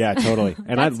works. Yeah, totally.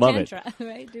 And I love Tantra, it.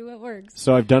 Right? Do what works.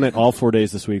 So I've done it all 4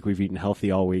 days this week. We've eaten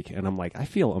healthy all week, and I'm like, I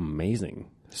feel amazing.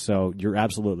 So you're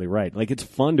absolutely right. Like, it's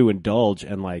fun to indulge,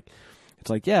 and like, it's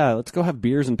like, yeah, let's go have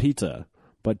beers and pizza.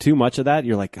 But too much of that,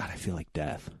 you're like, God, I feel like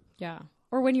death. Yeah.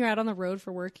 Or when you're out on the road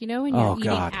for work, and you're eating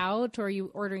out or you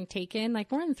ordering takein,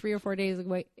 like more than 3 or 4 days,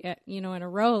 in a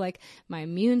row, like my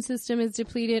immune system is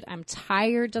depleted. I'm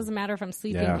tired. Doesn't matter if I'm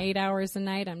sleeping 8 hours a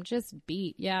night. I'm just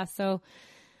beat. Yeah. So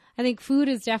I think food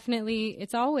is definitely,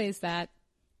 it's always that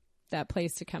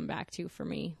place to come back to for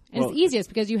me. And it's easiest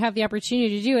because you have the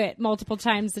opportunity to do it multiple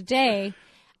times a day.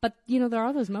 But, there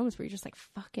are those moments where you're just like,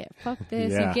 fuck it, fuck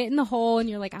this. You get in the hole and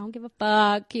you're like, I don't give a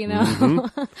fuck,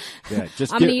 Mm-hmm. Yeah,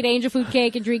 I'm going to eat angel food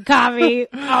cake and drink coffee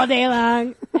all day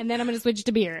long. And then I'm going to switch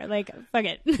to beer. Like, fuck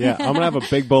it. Yeah, I'm going to have a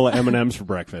big bowl of M&Ms for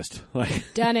breakfast.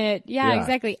 Like, done it. Yeah,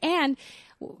 exactly. And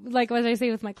like what I say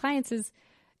with my clients is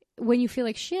when you feel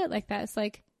like shit like that, it's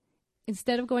like,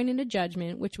 instead of going into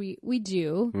judgment, which we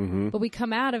do, but we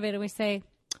come out of it and we say,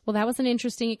 well, that was an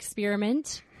interesting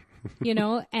experiment.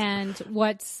 And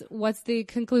what's the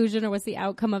conclusion or what's the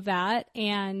outcome of that?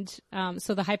 And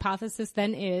so the hypothesis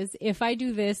then is, if I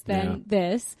do this, then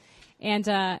this. And,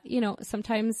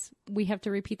 sometimes we have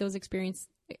to repeat those experiences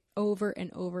over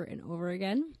and over and over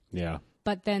again. Yeah.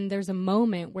 But then there's a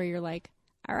moment where you're like,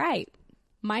 all right,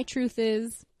 my truth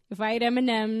is, if I eat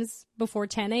M&Ms before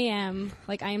 10 a.m.,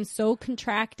 like I am so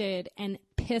contracted and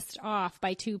pissed off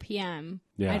by 2 p.m.,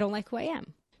 I don't like who I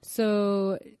am.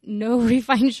 So no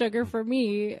refined sugar for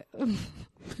me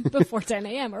before 10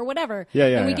 a.m. or whatever.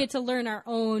 And we get to learn our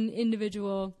own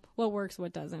individual, what works,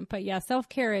 what doesn't. But yeah,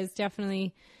 self-care is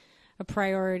definitely a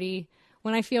priority.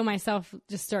 When I feel myself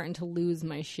just starting to lose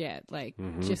my shit, like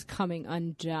just coming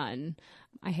undone,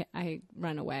 I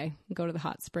run away, go to the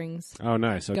hot springs. Oh,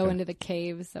 nice. Okay. Go into the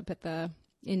caves up at the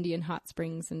Indian hot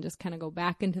springs and just kind of go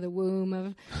back into the womb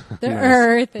of the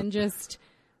earth and just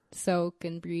soak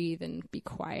and breathe and be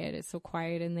quiet. It's so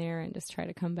quiet in there, and just try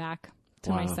to come back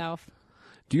to myself.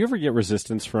 Do you ever get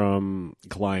resistance from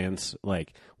clients,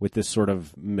 like with this sort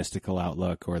of mystical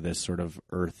outlook or this sort of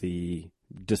earthy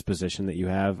disposition that you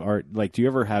have? Or like, do you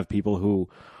ever have people who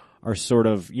are sort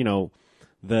of,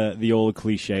 the old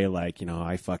cliche, like,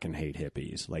 I fucking hate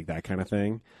hippies, like that kind of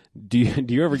thing? Do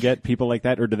you ever get people like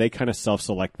that, or do they kind of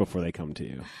self-select before they come to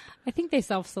you? I think they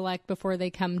self-select before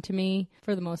they come to me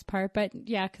for the most part. But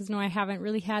yeah, because I haven't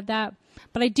really had that.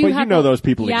 But I do have... But those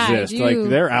people exist. Like,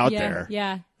 they're out there.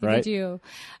 Yeah, right? I do.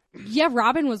 Yeah,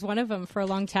 Robin was one of them for a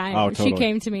long time. Oh, totally. She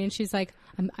came to me and she's like,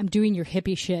 I'm doing your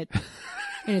hippie shit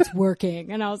and it's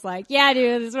working. And I was like, yeah,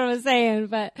 dude, that's what I was saying.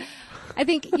 But I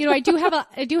think, I do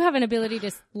have an ability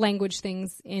to language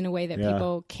things in a way that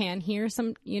people can hear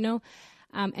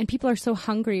and people are so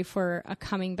hungry for a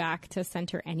coming back to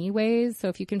center anyways. So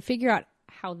if you can figure out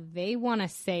how they want to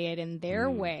say it in their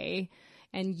way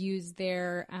and use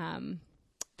their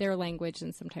language,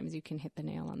 and sometimes you can hit the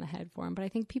nail on the head for them. But I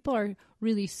think people are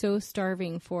really so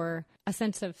starving for a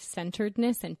sense of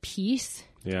centeredness and peace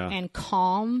and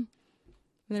calm.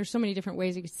 And there's so many different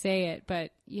ways you could say it,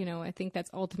 but, I think that's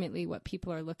ultimately what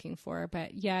people are looking for.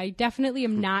 But yeah, I definitely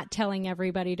am not telling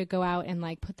everybody to go out and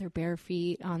like put their bare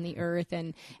feet on the earth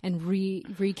and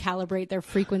recalibrate their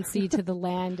frequency to the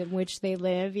land in which they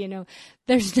live.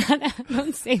 There's not, I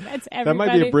don't say that's everybody.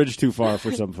 That might be a bridge too far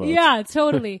for some folks. Yeah,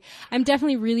 totally. I'm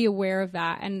definitely really aware of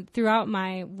that. And throughout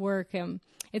my work,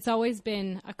 it's always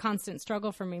been a constant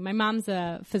struggle for me. My mom's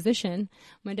a physician.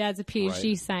 My dad's a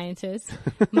PhD scientist.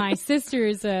 My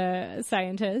sister's a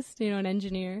scientist, an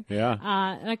engineer. Yeah.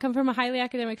 And I come from a highly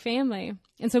academic family.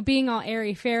 And so being all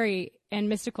airy-fairy and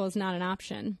mystical is not an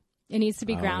option. It needs to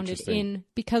be grounded in,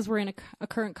 because we're in a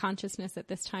current consciousness at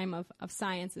this time of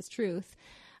science is truth.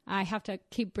 I have to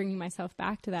keep bringing myself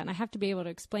back to that, and I have to be able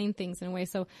to explain things in a way.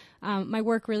 So my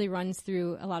work really runs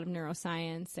through a lot of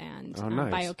neuroscience and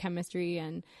biochemistry,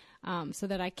 and so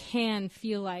that I can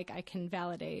feel like I can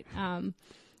validate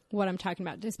what I'm talking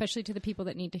about, especially to the people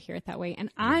that need to hear it that way. And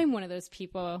I'm one of those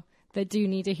people that do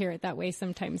need to hear it that way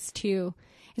sometimes too.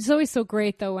 It's always so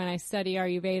great, though, when I study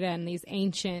Ayurveda and these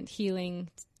ancient healing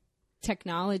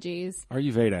technologies.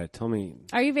 Ayurveda, tell me.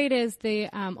 Ayurveda is the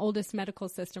oldest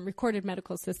recorded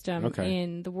medical system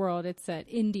in the world. It's an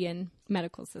Indian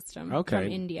medical system from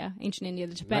India, ancient India.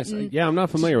 The Tibetan, Yeah, I'm not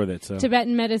familiar with it. So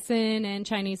Tibetan medicine and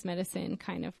Chinese medicine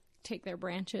kind of take their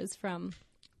branches from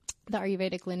the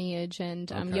Ayurvedic lineage,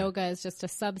 and yoga is just a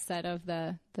subset of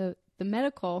the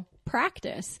medical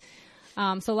practice.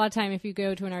 So a lot of time, if you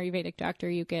go to an Ayurvedic doctor,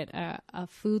 you get a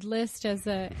food list as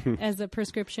a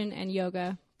prescription, and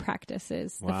yoga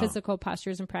practices, the physical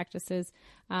postures and practices,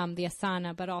 the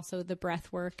asana, but also the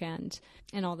breath work and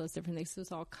all those different things.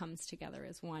 This all comes together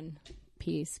as one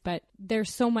piece. But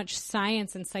there's so much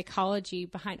science and psychology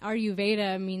behind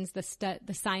Ayurveda. Means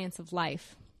the science of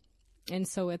life. And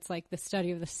so it's like the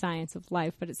study of the science of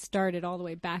life, but it started all the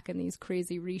way back in these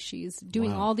crazy rishis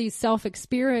doing all these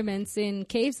self-experiments in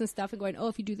caves and stuff and going,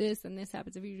 if you do this, then this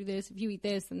happens. If you do this, if you eat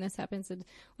this, then this happens. And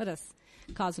let us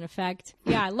cause and effect.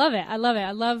 Yeah, I love it. I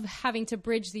love having to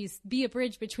be a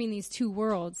bridge between these two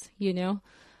worlds,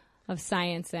 of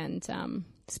science and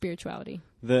spirituality.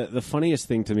 The funniest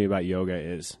thing to me about yoga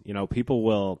is, people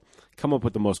will come up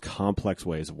with the most complex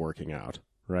ways of working out.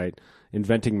 Right?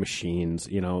 Inventing machines,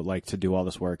 like to do all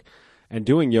this work. And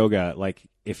doing yoga, like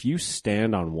if you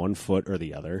stand on one foot or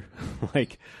the other,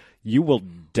 like you will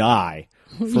die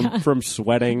from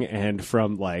sweating and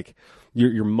from like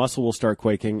your muscle will start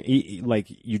quaking. Like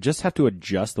you just have to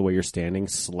adjust the way you're standing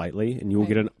slightly and you will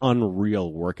get an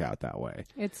unreal workout that way.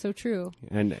 It's so true.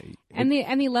 And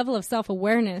the level of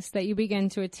self-awareness that you begin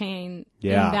to attain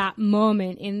in that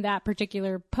moment, in that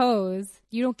particular pose,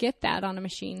 you don't get that on a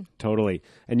machine. Totally.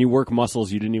 And you work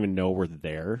muscles you didn't even know were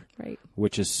there. Right.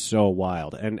 Which is so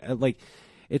wild. And like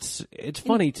it's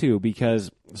funny too, because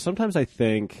sometimes I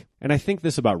think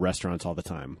this about restaurants all the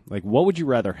time. Like, what would you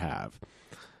rather have?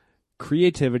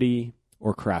 Creativity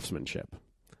or craftsmanship?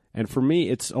 And for me,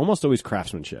 it's almost always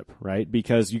craftsmanship, right?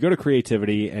 Because you go to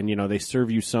creativity and, they serve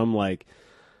you some like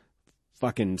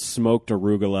fucking smoked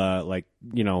arugula, like,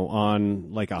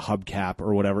 on like a hubcap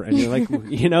or whatever. And you're like,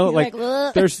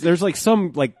 like there's like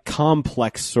some like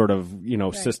complex sort of,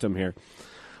 system here.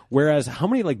 Whereas how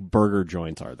many like burger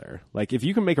joints are there? Like if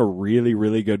you can make a really,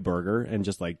 really good burger and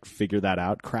just like figure that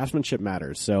out, craftsmanship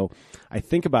matters. So I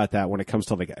think about that when it comes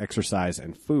to like exercise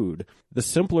and food. The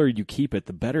simpler you keep it,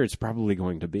 the better it's probably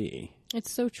going to be.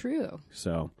 It's so true.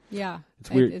 So yeah,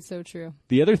 it's weird. It's so true.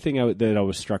 The other thing that I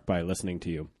was struck by listening to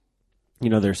you,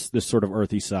 there's this sort of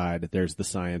earthy side, there's the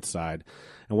science side.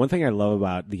 And one thing I love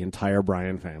about the entire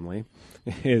Bryan family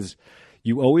is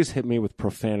you always hit me with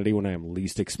profanity when I am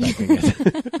least expecting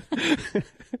it.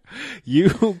 You,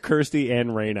 Kirsty, and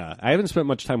Raina. I haven't spent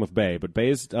much time with Bay, but Bay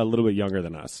is a little bit younger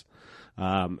than us.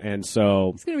 And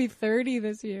so... He's going to be 30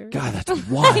 this year. God, that's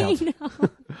wild. I know.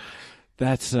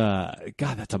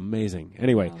 That's amazing.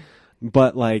 Anyway,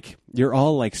 but like, you're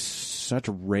all like such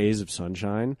rays of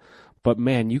sunshine. But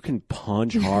man, you can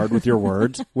punch hard with your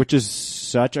words, which is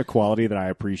such a quality that I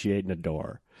appreciate and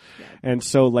adore. Yeah. And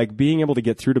so like being able to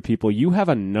get through to people, you have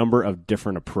a number of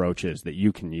different approaches that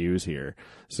you can use here.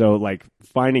 So like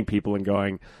finding people and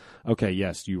going, okay,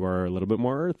 yes, you are a little bit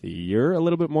more earthy. You're a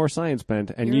little bit more science bent.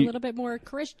 And you're a little bit more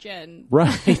Christian.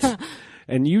 Right.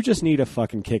 And you just need a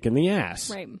fucking kick in the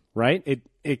ass. Right. Right?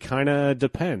 It kind of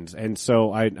depends. And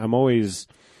so I'm always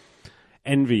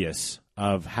envious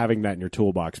of having that in your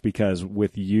toolbox, because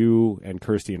with you and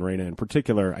Kirsty and Raina in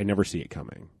particular, I never see it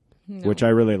coming, which I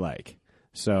really like.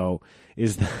 So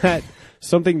is that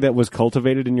something that was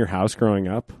cultivated in your house growing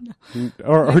up? No.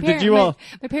 Or did you all...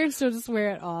 My parents don't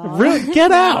swear at all. Really?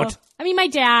 Get out! I mean, my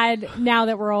dad, now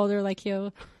that we're older, like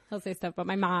He'll say stuff, but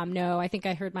my mom, no. I think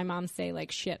I heard my mom say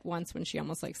like shit once when she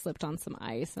almost like slipped on some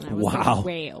ice, and I was like,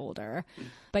 way older.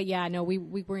 But yeah, no, we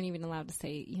weren't even allowed to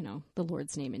say, the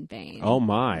Lord's name in vain. Oh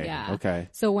my. Yeah. Okay.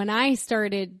 So when I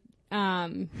started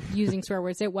using swear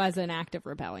words, it was an act of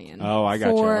rebellion. Oh, I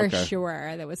got you. For Okay.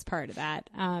 sure. That was part of that.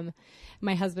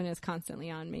 My husband is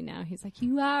constantly on me now. He's like,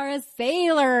 you are a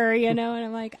sailor, and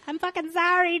I'm like, I'm fucking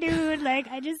sorry, dude. Like,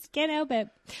 I just can't help it.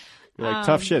 You're like,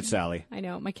 tough shit, Sally. I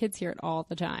know. My kids hear it all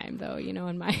the time, though,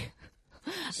 and my...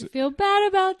 I feel bad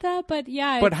about that, but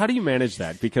yeah. But how do you manage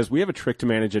that? Because we have a trick to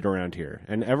manage it around here,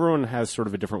 and everyone has sort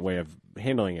of a different way of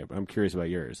handling it. I'm curious about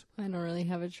yours. I don't really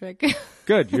have a trick.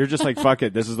 Good. You're just like, fuck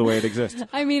it. This is the way it exists.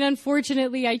 I mean,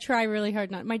 unfortunately, I try really hard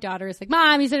not. My daughter is like,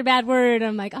 Mom, you said a bad word.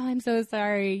 I'm like, oh, I'm so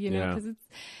sorry, because it's.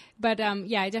 But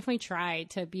yeah, I definitely try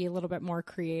to be a little bit more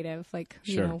creative. Like,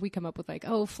 Sure. We come up with like,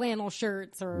 flannel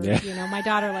shirts, or my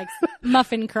daughter likes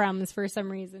muffin crumbs for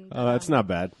some reason. But, Oh, that's not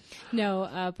bad.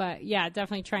 No, but yeah,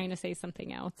 definitely trying to say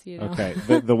something else. Okay.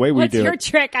 The way we What's do your it.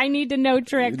 trick? I need to know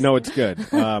tricks. No, it's good.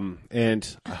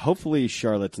 And hopefully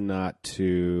Charlotte's not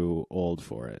too old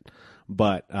for it.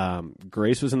 But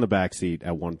Grace was in the back seat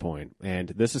at one point, and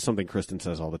this is something Kristen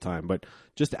says all the time. But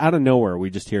just out of nowhere,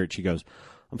 we just hear it. She goes,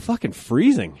 "I'm fucking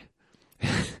freezing."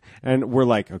 And we're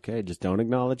like, okay, just don't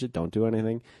acknowledge it. Don't do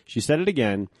anything. She said it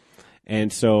again.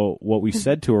 And so what we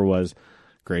said to her was,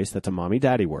 Grace, that's a mommy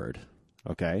daddy word.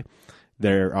 Okay.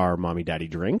 There are mommy daddy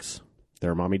drinks. There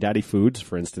are mommy daddy foods.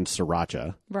 For instance,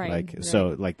 sriracha. Right.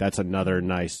 So that's another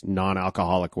nice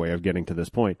non-alcoholic way of getting to this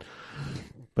point.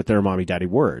 But there are mommy daddy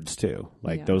words too.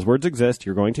 Those words exist.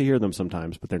 You're going to hear them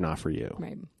sometimes, but they're not for you.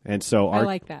 Right. And so I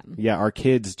like that. Yeah. Our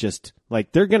kids just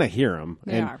they're going to hear them.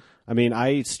 They are. I mean,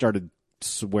 I started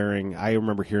swearing. I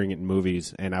remember hearing it in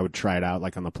movies, and I would try it out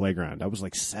on the playground. I was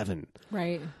like 7.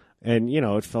 Right. And,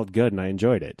 it felt good, and I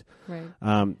enjoyed it.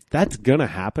 Right. That's going to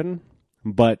happen,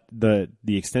 but the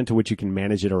extent to which you can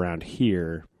manage it around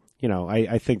here,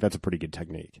 I think that's a pretty good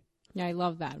technique. Yeah, I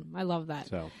love that.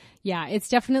 So. Yeah, it's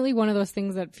definitely one of those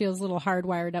things that feels a little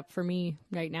hardwired up for me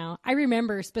right now. I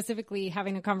remember specifically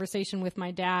having a conversation with my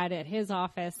dad at his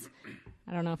office.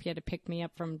 I don't know if he had to pick me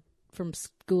up from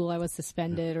school. I was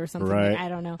suspended or something. Right. I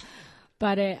don't know.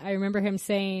 But I remember him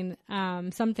saying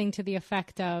something to the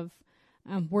effect of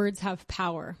words have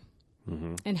power.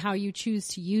 Mm-hmm. And how you choose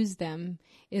to use them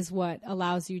is what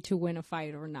allows you to win a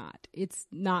fight or not. It's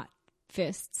not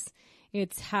fists.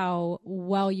 It's how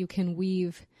well you can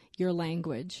weave your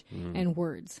language and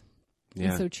words. Yeah.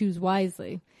 And so choose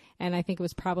wisely. And I think it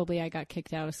was probably I got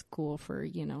kicked out of school for,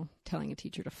 telling a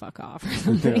teacher to fuck off or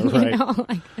something, right.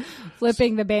 like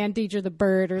flipping the band teacher the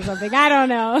bird or something. I don't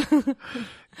know.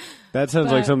 That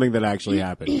sounds like something that actually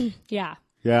happened. Yeah.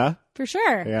 Yeah? For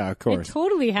sure. Yeah, of course. It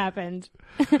totally happened.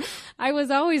 I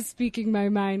was always speaking my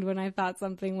mind when I thought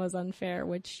something was unfair,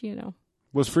 which,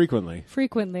 Was frequently.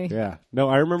 frequently. Yeah. No,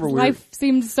 I remember Life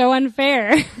seemed so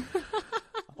unfair.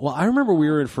 Well, I remember we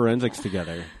were in forensics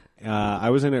together.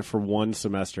 I was in it for one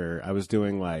semester. I was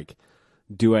doing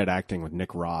duet acting with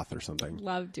Nick Roth or something.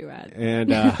 Love duet. And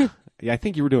yeah, I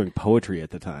think you were doing poetry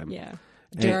at the time. Yeah.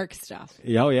 Dark stuff.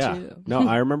 Oh yeah. Too. No,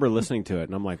 I remember listening to it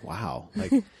and I'm like, wow,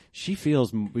 she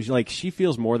feels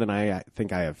more than I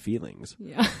think I have feelings.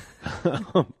 Yeah.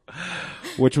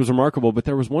 Which was remarkable. But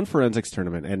there was one forensics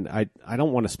tournament, and I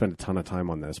don't want to spend a ton of time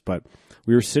on this, but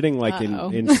we were sitting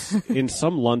in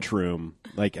some lunchroom,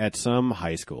 at some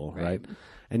high school, right?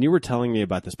 And you were telling me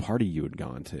about this party you had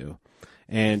gone to,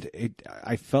 and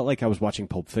I felt like I was watching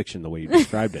Pulp Fiction the way you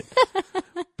described it.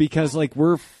 Because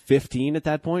we're 15 at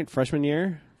that point, freshman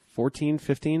year, 14,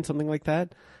 15, something like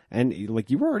that. And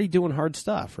you were already doing hard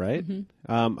stuff, right?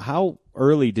 Mm-hmm. How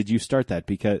early did you start that?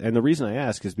 And the reason I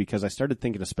ask is because I started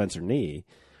thinking of Spencer Nee.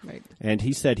 Right. And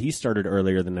he said he started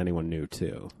earlier than anyone knew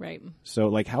too. Right.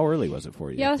 So how early was it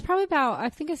for you? Yeah, it was probably I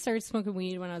think I started smoking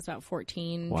weed when I was about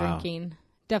 14, drinking.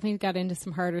 Definitely got into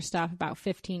some harder stuff about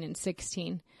 15 and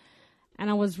 16. And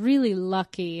I was really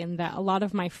lucky in that a lot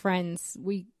of my friends,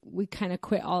 we kind of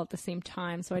quit all at the same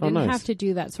time. So I didn't have to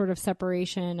do that sort of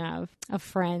separation of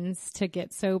friends to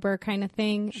get sober kind of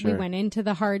thing. Sure. We went into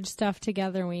the hard stuff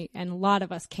together, and a lot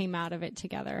of us came out of it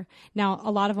together. Now,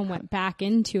 a lot of them went back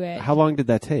into it. How long did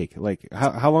that take?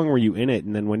 How long were you in it,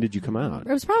 and then when did you come out?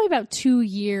 It was probably about 2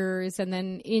 years, and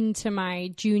then into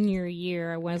my junior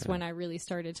year was when I really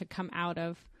started to come out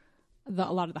of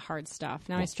a lot of the hard stuff.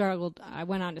 Now I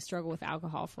went on to struggle with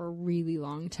alcohol for a really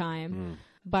long time,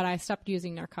 but I stopped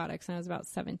using narcotics when I was about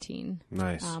 17.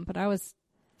 Nice. But I was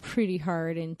pretty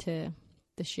hard into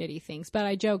the shitty things. But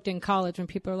I joked in college when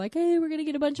people are like, hey, we're going to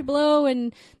get a bunch of blow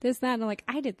and this, that. And I'm like,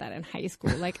 I did that in high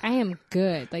school. Like, I am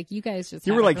good. Like, you guys just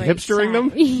You had were a like great hipstering time.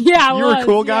 them? Yeah, I You was. were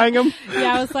cool guying them?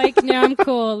 Yeah, I was like, no, I'm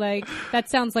cool. Like, that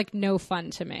sounds like no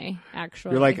fun to me,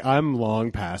 actually. You're like, I'm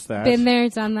long past that. been there,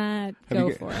 done that. Go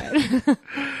you- for it.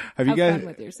 Have you Have guys fun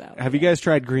with yourself. Have you guys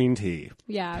tried green tea?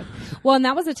 Yeah. Well, and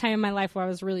that was a time in my life where I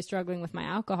was really struggling with my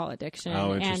alcohol addiction.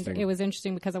 Oh, and interesting. it was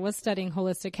interesting because I was studying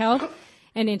holistic health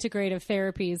and integrative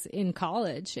therapies in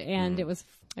college. And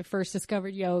I first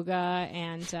discovered yoga.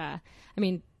 And,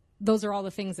 those are all the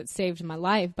things that saved my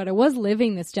life. But I was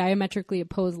living this diametrically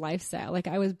opposed lifestyle. Like,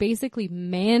 I was basically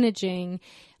managing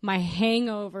my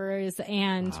hangovers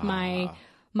and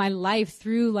my life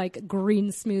through like green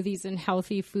smoothies and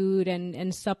healthy food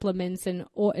and supplements and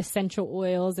essential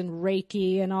oils and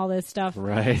Reiki and all this stuff.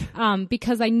 Right.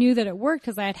 Because I knew that it worked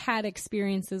because I had had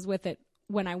experiences with it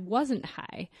when I wasn't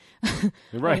high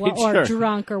Right. or sure.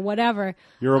 drunk or whatever.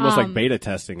 You're almost like beta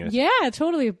testing it. Yeah,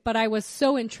 totally. But I was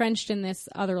so entrenched in this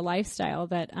other lifestyle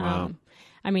that, Wow.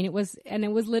 it was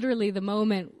literally the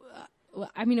moment.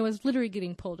 It was literally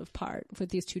getting pulled apart with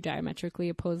these two diametrically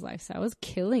opposed lifestyles. It was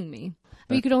killing me.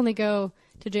 You could only go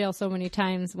to jail so many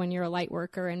times when you're a light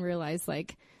worker and realize,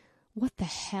 like, what the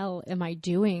hell am I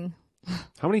doing?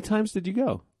 How many times did you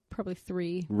go? Probably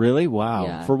 3 Really? Wow.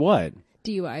 Yeah. For what?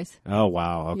 DUIs Oh,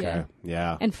 wow. Okay.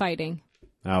 Yeah. and fighting.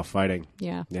 Oh, fighting.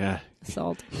 Yeah. Yeah.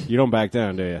 Assault. You don't back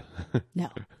down, do you? No.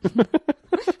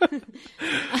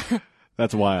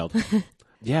 That's wild.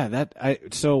 Yeah,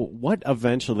 so what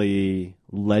eventually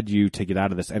led you to get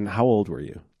out of this, and how old were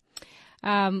you?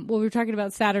 Well, we were talking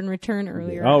about Saturn return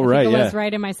earlier. Oh, right, I think it was yeah.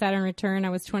 right in my Saturn return. I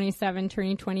was 27,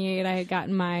 turning 28.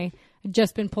 I had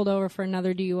just been pulled over for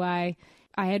another DUI.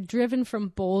 I had driven from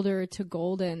Boulder to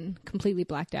Golden, completely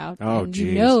blacked out. Oh, and geez.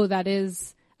 you know that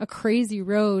is a crazy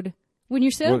road when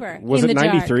you're sober. Was in it the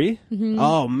dark. 93?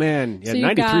 Oh, man. Yeah, So you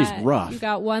 93 is got- rough. You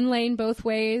got one lane both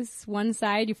ways. One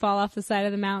side, you fall off the side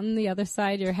of the mountain. The other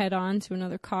side, you're head on to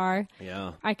another car.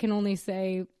 Yeah. I can only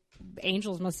say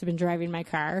angels must have been driving my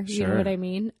car. You Sure. know what I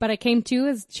mean? But I came to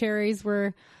as cherries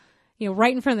were,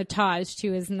 right in front of the Taj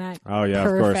too. Isn't that Oh, yeah, of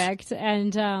course. perfect?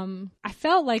 And I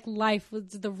felt like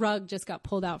the rug just got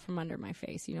pulled out from under my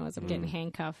face, as I'm getting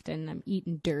handcuffed and I'm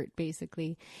eating dirt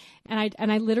basically. And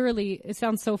I literally, it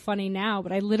sounds so funny now,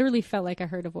 but I literally felt like I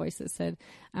heard a voice that said,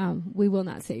 we will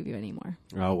not save you anymore.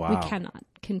 Oh, wow. We cannot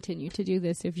continue to do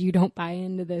this if you don't buy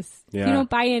into this. Yeah. You don't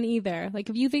buy in either. Like,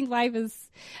 if you think life is,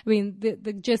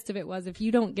 the gist of it was, if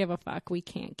you don't give a fuck, we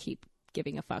can't keep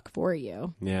giving a fuck for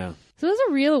you. Yeah. So it was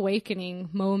a real awakening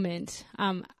moment.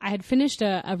 I had finished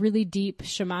a really deep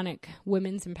shamanic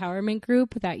women's empowerment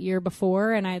group that year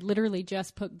before, and I had literally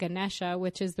just put Ganesha,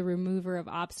 which is the remover of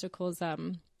obstacles,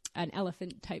 an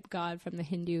elephant type god from the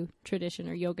Hindu tradition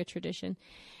or yoga tradition.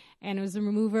 And it was the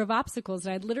remover of obstacles.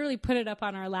 And I'd literally put it up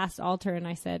on our last altar and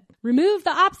I said, remove the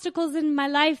obstacles in my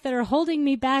life that are holding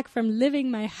me back from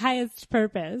living my highest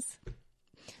purpose.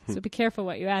 So be careful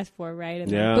what you ask for, right?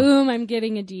 And Yeah. then boom, I'm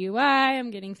getting a DUI.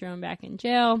 I'm getting thrown back in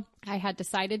jail. I had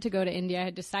decided to go to India. I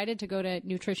had decided to go to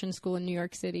nutrition school in New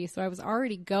York City. So I was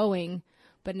already going,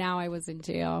 but now I was in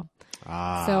jail. So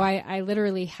I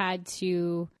literally had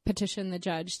to petition the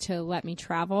judge to let me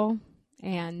travel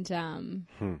and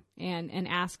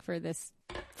ask for this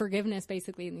forgiveness,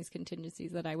 basically, in these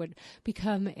contingencies, that I would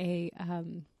become a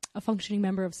functioning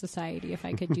member of society if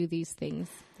I could do these things.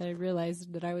 That I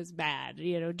realized that I was bad,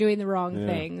 doing the wrong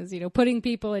things, putting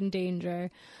people in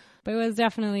danger. But it was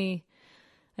definitely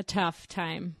a tough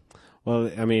time. Well,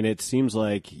 it seems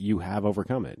like you have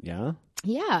overcome it, yeah?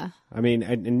 Yeah.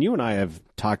 And you and I have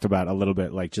talked about a little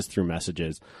bit, like, just through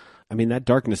messages. That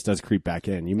darkness does creep back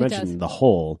in. You mentioned does. the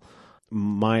hole.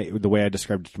 The way I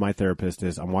described it to my therapist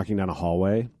is I'm walking down a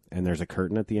hallway and there's a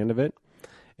curtain at the end of it.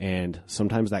 And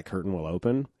sometimes that curtain will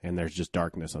open and there's just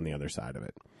darkness on the other side of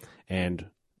it. And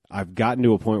I've gotten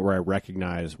to a point where I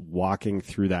recognize walking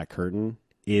through that curtain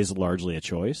is largely a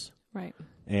choice. Right.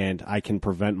 And I can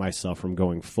prevent myself from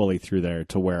going fully through there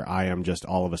to where I am just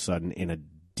all of a sudden in a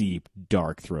deep,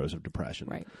 dark throes of depression.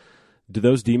 Right. Do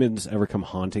those demons ever come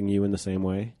haunting you in the same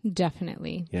way?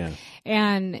 Definitely. Yeah.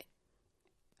 And,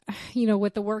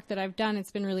 with the work that I've done,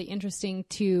 it's been really interesting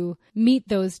to meet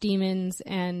those demons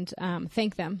and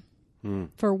thank them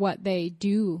for what they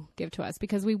do give to us,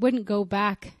 because we wouldn't go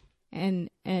back and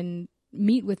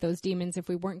meet with those demons if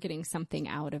we weren't getting something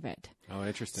out of it. Oh,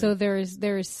 interesting. So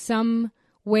there's some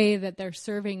way that they're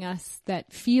serving us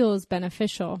that feels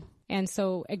beneficial. And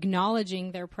so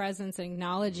acknowledging their presence and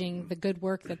acknowledging the good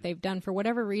work that they've done, for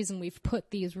whatever reason, we've put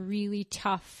these really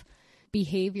tough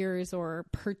behaviors or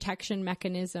protection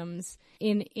mechanisms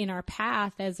in our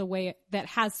path as a way that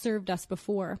has served us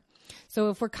before. So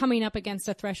if we're coming up against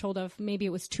a threshold of maybe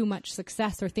it was too much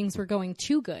success or things were going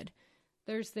too good,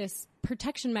 there's this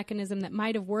protection mechanism that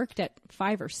might have worked at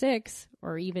 5 or 6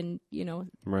 or even,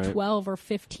 Right. 12 or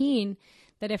 15,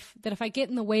 that if I get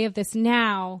in the way of this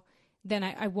now, then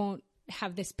I won't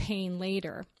have this pain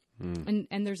later. And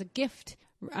there's a gift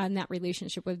in that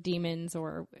relationship with demons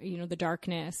or, the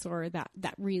darkness or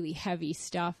that really heavy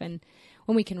stuff. And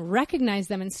when we can recognize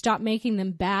them and stop making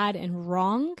them bad and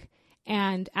wrong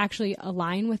and actually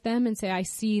align with them and say, I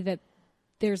see that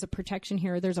there's a protection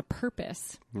here, there's a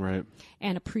purpose. Right.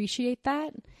 And appreciate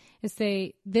that, and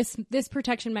say, this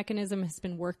protection mechanism has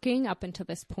been working up until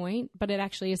this point, but it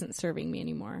actually isn't serving me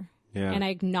anymore. Yeah. And I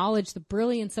acknowledge the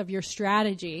brilliance of your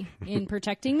strategy in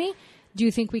protecting me. Do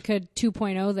you think we could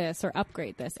 2.0 this or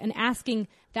upgrade this? And asking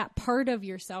that part of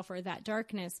yourself or that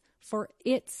darkness for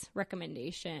its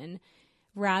recommendation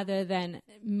rather than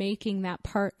making that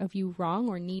part of you wrong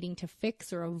or needing to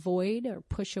fix or avoid or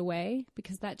push away,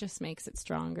 because that just makes it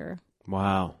stronger.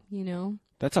 Wow.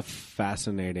 That's a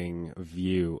fascinating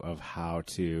view of how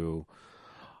to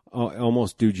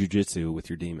almost do jujitsu with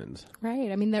your demons.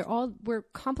 Right. I mean, we're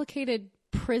complicated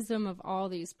prism of all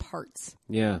these parts.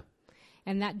 Yeah.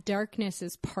 And that darkness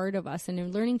is part of us. And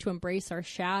in learning to embrace our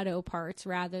shadow parts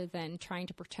rather than trying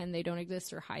to pretend they don't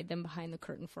exist or hide them behind the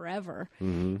curtain forever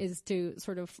is to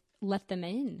sort of let them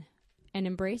in and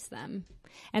embrace them.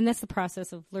 And that's the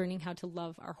process of learning how to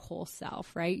love our whole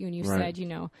self, right? When you said,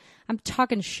 I'm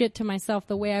talking shit to myself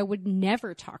the way I would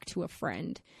never talk to a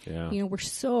friend. Yeah. We're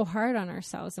so hard on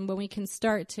ourselves. And when we can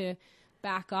start to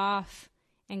back off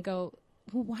and go,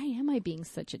 well, why am I being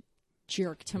such a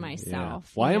jerk to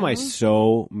myself? Why am I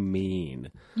so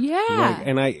mean? Yeah.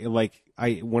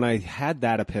 When I had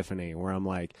that epiphany where I'm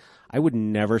like, I would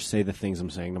never say the things I'm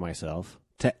saying to myself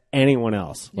to anyone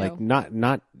else. No. Like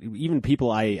not even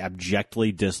people I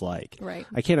abjectly dislike. Right.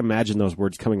 I can't imagine those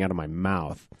words coming out of my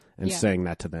mouth and saying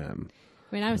that to them.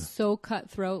 I mean, I was so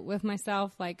cutthroat with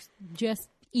myself, like just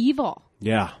evil.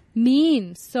 Yeah.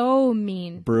 Mean, so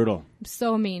mean. Brutal.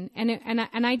 So mean.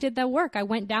 And I did that work. I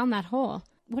went down that hole.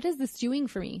 What is this doing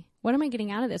for me? What am I getting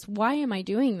out of this? Why am I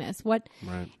doing this? What?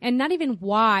 Right. And not even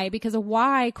why, because a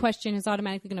why question is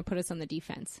automatically going to put us on the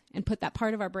defense and put that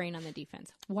part of our brain on the defense.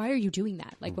 Why are you doing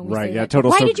that? Like when we say,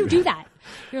 why did you do that?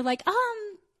 You're like,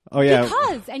 oh yeah,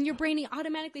 because, and your brain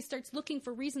automatically starts looking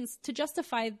for reasons to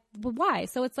justify the why.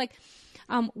 So it's like,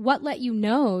 what let you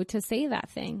know to say that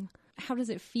thing? How does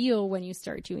it feel when you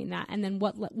start doing that? And then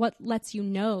what lets you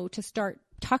know to start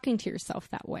talking to yourself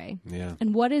that way? Yeah.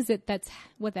 And what is it that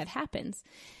happens?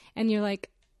 And you're like,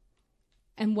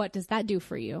 and what does that do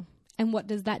for you? And what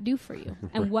does that do for you?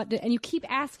 And and you keep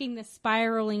asking this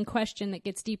spiraling question that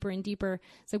gets deeper and deeper.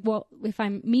 It's like, well, if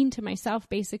I'm mean to myself,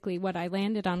 basically what I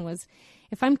landed on was,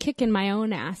 if I'm kicking my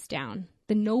own ass down,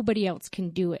 then nobody else can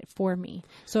do it for me.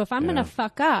 So if I'm going to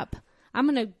fuck up, I'm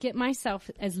going to get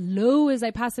myself as low as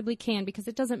I possibly can, because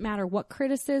it doesn't matter what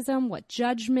criticism, what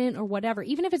judgment or whatever,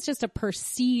 even if it's just a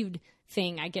perceived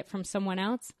thing I get from someone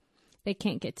else, they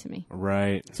can't get to me.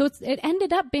 Right. So it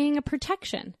ended up being a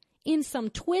protection in some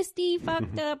twisty,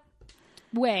 fucked up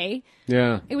way.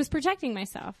 Yeah. It was protecting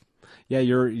myself. Yeah,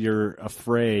 you're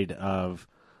afraid of,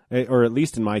 or at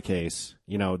least in my case,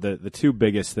 the two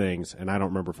biggest things, and I don't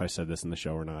remember if I said this in the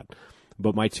show or not,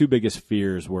 but my two biggest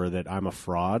fears were that I'm a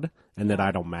fraud and that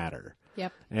I don't matter.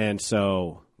 Yep. And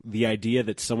so the idea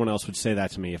that someone else would say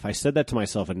that to me, if I said that to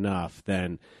myself enough,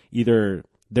 then either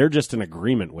they're just in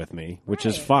agreement with me, which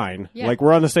is fine. Yeah. Like,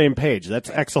 we're on the same page. That's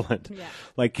excellent. Yeah.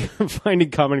 Like, finding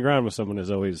common ground with someone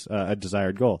is always a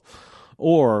desired goal.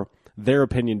 Or their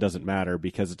opinion doesn't matter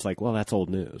because it's like, well, that's old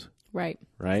news. Right.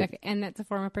 Right. Exactly. And that's a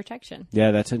form of protection.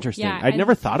 Yeah, that's interesting. Yeah, I'd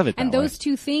never thought of it that and way. those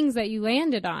two things that you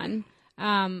landed on,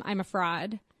 I'm a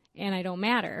fraud and I don't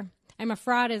matter. I'm a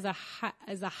fraud is a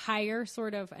higher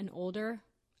sort of an older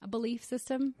belief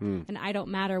system, and I don't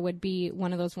matter would be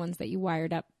one of those ones that you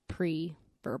wired up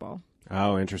pre-verbal.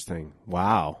 Oh, interesting.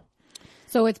 Wow.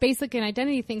 So it's basically an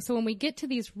identity thing. So when we get to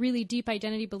these really deep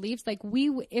identity beliefs, like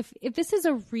if this is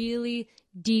a really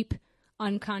deep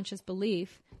unconscious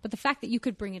belief, but the fact that you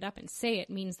could bring it up and say it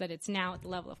means that it's now at the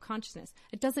level of consciousness.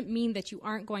 It doesn't mean that you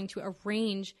aren't going to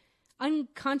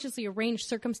unconsciously arrange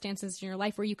circumstances in your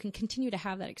life where you can continue to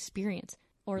have that experience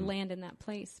or land in that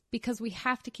place, because we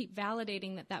have to keep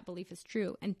validating that belief is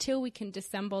true until we can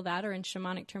dissemble that, or in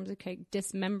shamanic terms, okay,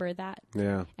 dismember that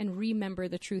and remember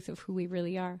the truth of who we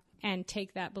really are and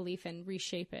take that belief and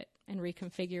reshape it and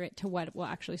reconfigure it to what will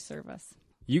actually serve us.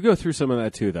 You go through some of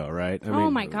that too, though, right? Oh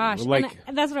my gosh.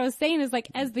 And that's what I was saying is like,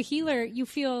 as the healer, you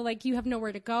feel like you have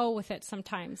nowhere to go with it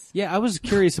sometimes. Yeah, I was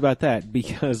curious about that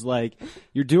because like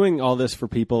you're doing all this for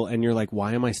people and you're like,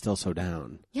 why am I still so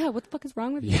down? Yeah, what the fuck is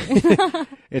wrong with me?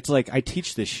 It's like, I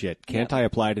teach this shit. Can't I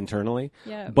apply it internally?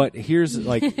 Yeah. But here's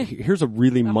a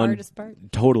really hardest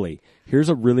part. Totally. Here's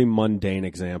a really mundane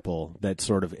example that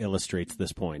sort of illustrates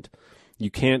this point. You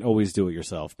can't always do it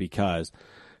yourself because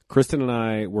Kristen and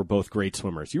I were both great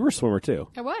swimmers. You were a swimmer too.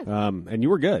 I was. And you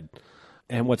were good.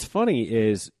 And what's funny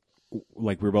is,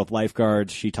 like, we were both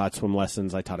lifeguards. She taught swim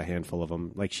lessons. I taught a handful of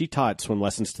them. Like, she taught swim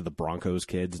lessons to the Broncos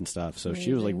kids and stuff. So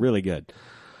she was like really good.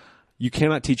 You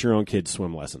cannot teach your own kids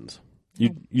swim lessons.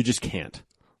 You just can't.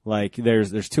 Like,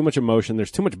 there's too much emotion. There's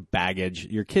too much baggage.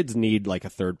 Your kids need like a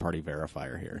third party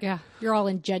verifier here. Yeah. You're all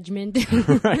in judgment.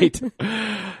 Right.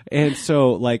 And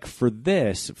so like for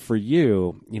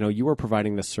you, you are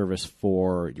providing this service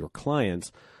for your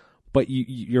clients, but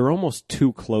you're almost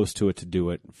too close to it to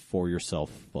do it for yourself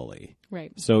fully.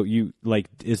 Right. So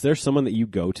is there someone that you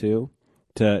go to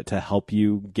help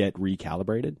you get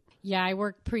recalibrated? Yeah, I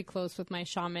work pretty close with my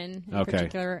shaman in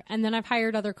particular. And then I've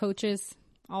hired other coaches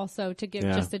also to give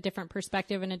just a different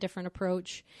perspective and a different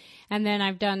approach. And then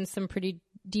I've done some pretty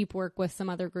deep work with some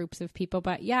other groups of people.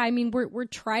 But yeah, I mean, we're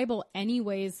tribal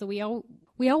anyways. So we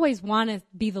always want to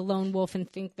be the lone wolf and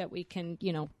think that we can,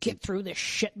 get through this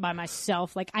shit by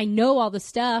myself. Like, I know all the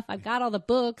stuff. I've got all the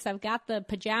books. I've got the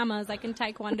pajamas. I can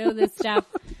taekwondo this stuff.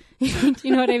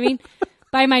 You know what I mean?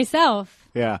 By myself.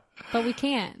 Yeah. But we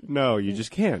can't. No, you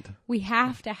just can't. We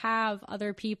have to have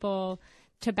other people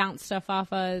to bounce stuff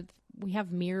off of. We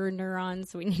have mirror neurons,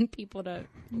 so we need people to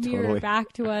mirror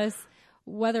back to us,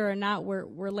 whether or not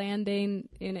we're landing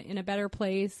in a better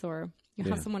place, or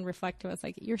have someone reflect to us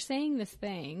like, you're saying this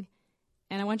thing,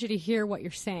 and I want you to hear what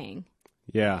you're saying.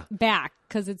 Yeah. Back,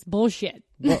 because it's bullshit.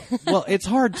 Well, it's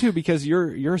hard too because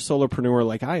you're a solopreneur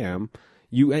like I am.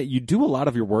 You do a lot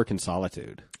of your work in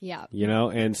solitude. Yeah.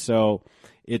 And so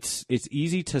it's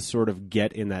easy to sort of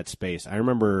get in that space. I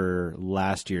remember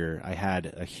last year I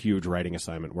had a huge writing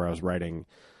assignment where I was writing,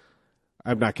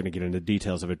 I'm not going to get into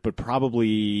details of it, but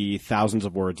probably thousands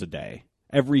of words a day,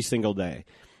 every single day.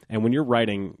 And when you're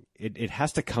writing, it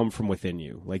has to come from within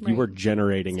you. Like you are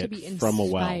generating it from a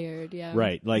well. Yeah.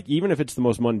 Right. Like even if it's the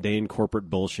most mundane corporate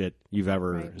bullshit you've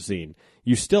ever seen,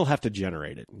 you still have to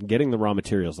generate it. Getting the raw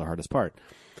material is the hardest part.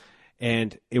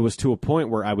 And it was to a point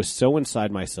where I was so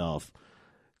inside myself.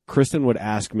 Kristen would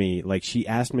ask me, like she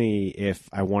asked me if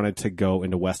I wanted to go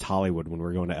into West Hollywood when we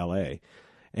were going to LA.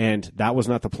 And that was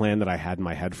not the plan that I had in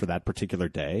my head for that particular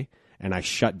day. And I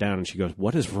shut down and she goes,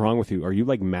 "What is wrong with you? Are you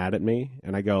like mad at me?"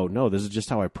 And I go, "No, this is just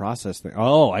how I process things."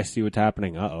 "Oh, I see what's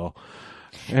happening. Uh-oh."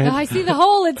 And, I see the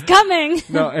hole. It's coming.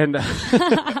 No, and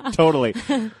totally.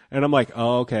 And I'm like,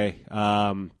 "Oh, okay."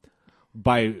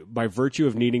 By virtue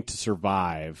of needing to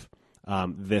survive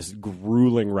this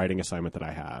grueling writing assignment that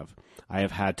I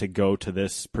have had to go to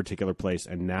this particular place,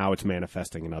 and now it's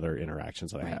manifesting in other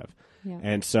interactions that I have. Yeah.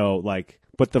 And so, like,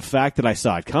 but the fact that I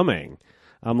saw it coming,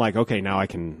 I'm like, okay, now I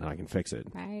can fix it.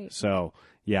 Right. So,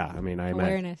 yeah, I mean,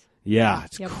 awareness. Yeah,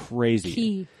 it's crazy.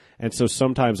 Key. And so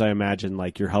sometimes I imagine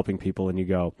like you're helping people and you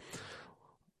go,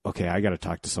 okay, I got to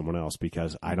talk to someone else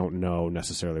because I don't know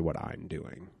necessarily what I'm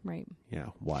doing. Right. Yeah,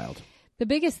 wild. The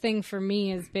biggest thing for me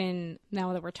has been,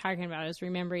 now that we're talking about it, is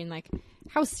remembering like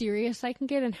how serious I can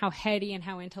get and how heady and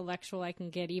how intellectual I can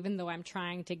get, even though I'm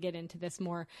trying to get into this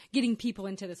more, getting people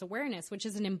into this awareness, which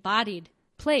is an embodied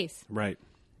place. Right.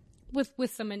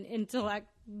 With some intellect,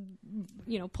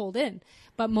 pulled in.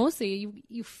 But mostly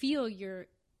you feel your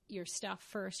stuff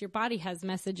first. Your body has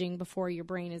messaging before your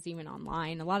brain is even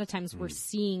online. A lot of times we're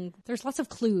seeing, there's lots of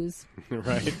clues.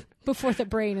 Right. Before the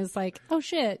brain is like, oh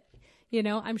shit,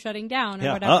 I'm shutting down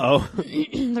or whatever. Uh-oh.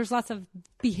 There's lots of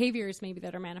behaviors maybe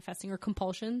that are manifesting or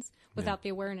compulsions without the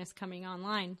awareness coming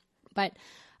online. But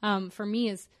for me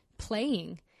is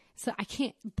playing. So I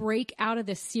can't break out of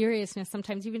this seriousness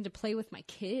sometimes, even to play with my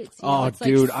kids. It's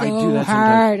dude, like so I do that hard.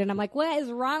 sometimes. And I'm like, what is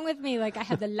wrong with me? Like I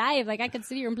have the life. Like I could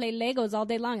sit here and play Legos all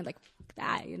day long and like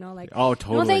that, like, oh,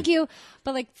 totally. No, thank you.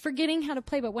 But like forgetting how to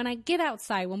play. But when I get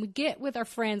outside, when we get with our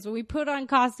friends, when we put on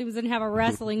costumes and have a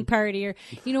wrestling party, or,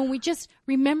 when we just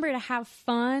remember to have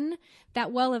fun,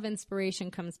 that well of inspiration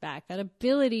comes back. That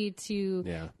ability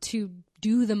to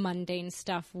do the mundane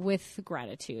stuff with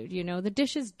gratitude. The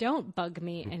dishes don't bug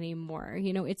me anymore.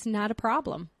 It's not a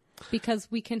problem because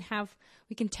we can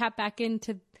tap back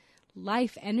into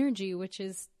life energy, which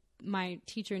is, my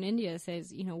teacher in India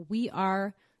says, we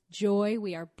are joy,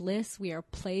 we are bliss, we are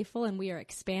playful, and we are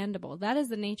expandable. That is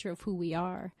the nature of who we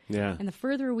are. Yeah. And the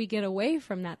further we get away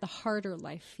from that, the harder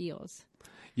life feels.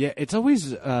 Yeah, it's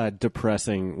always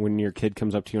depressing when your kid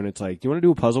comes up to you and it's like, do you want to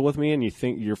do a puzzle with me? And you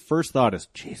think your first thought is,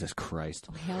 Jesus Christ.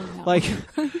 Oh, hell no. Like,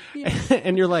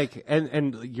 and you're like,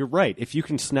 and you're right. If you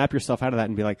can snap yourself out of that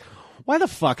and be like, why the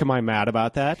fuck am I mad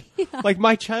about that? Yeah. Like,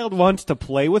 my child wants to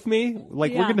play with me.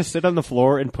 Like, we're going to sit on the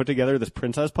floor and put together this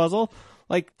princess puzzle.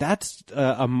 Like, that's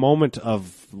a moment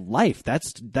of life.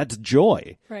 That's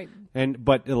joy. Right.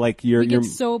 But like, you're get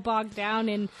so bogged down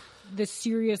in the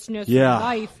seriousness of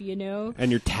life, you know,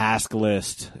 and your task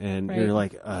list, and you're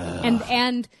like,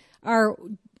 and are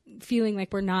feeling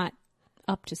like we're not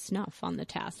up to snuff on the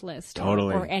task list,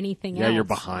 or anything else. Yeah, you're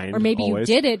behind, or maybe always.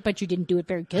 You did it, but you didn't do it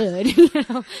very good. You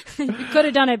know, you could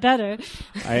have done it better.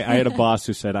 I had a boss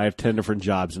who said, I have 10 different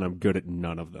jobs and I'm good at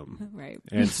none of them. Right.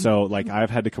 And so, like,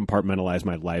 I've had to compartmentalize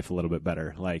my life a little bit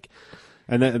better. Like,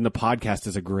 and the podcast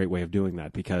is a great way of doing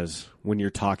that, because when you're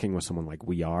talking with someone like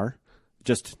we are,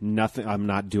 just nothing, I'm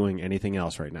not doing anything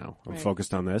else right now. I'm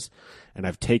focused on this, and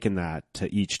I've taken that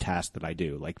to each task that I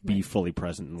do, like be fully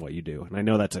present in what you do. And I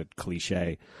know that's a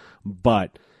cliche,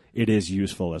 but it is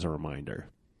useful as a reminder.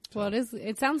 So. Well,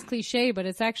 it sounds cliche, but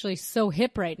it's actually so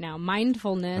hip right now.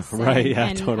 Mindfulness. Right, yeah,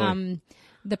 and, totally.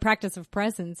 The practice of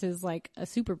presence is like a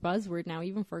super buzzword now,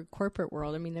 even for corporate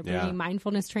world. I mean, they're bringing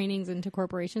mindfulness trainings into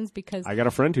corporations because I got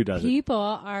a friend who does people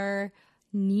are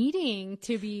needing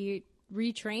to be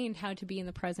retrained how to be in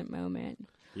the present moment.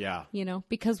 Yeah. You know,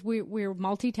 because we're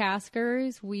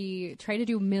multitaskers. We try to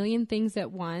do a million things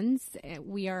at once.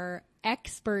 We are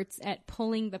experts at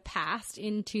pulling the past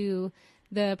into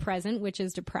the present, which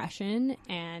is depression.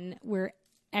 And we're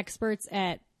experts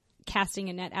at casting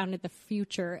a net out into the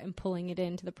future and pulling it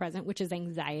into the present, which is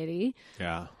anxiety.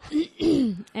 Yeah.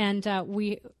 And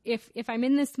if I'm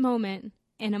in this moment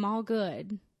and I'm all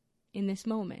good in this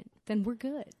moment, then we're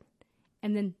good.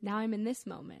 And then now I'm in this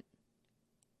moment,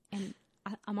 and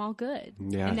I'm all good.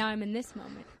 Yeah. And now I'm in this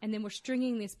moment. And then we're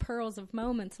stringing these pearls of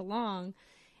moments along,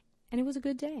 and it was a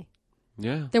good day.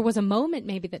 Yeah. There was a moment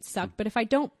maybe that sucked, but if I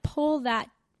don't pull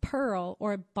that pearl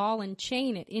or ball and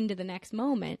chain it into the next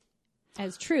moment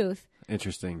as truth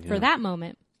Interesting. for that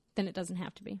moment, then it doesn't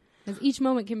have to be. Because each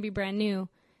moment can be brand new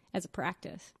as a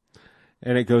practice.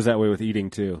 And it goes that way with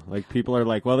eating, too. Like, people are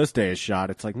like, well, this day is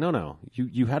shot. It's like, no.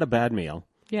 You had a bad meal.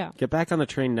 Yeah. Get back on the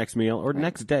train next meal or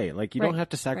next day. Like, you don't have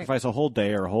to sacrifice a whole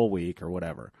day or a whole week or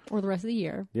whatever. Or the rest of the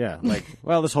year. Yeah. Like,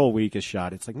 well, this whole week is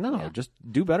shot. It's like, no, just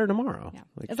do better tomorrow. Yeah.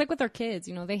 Like, it's like with our kids,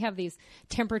 you know, they have these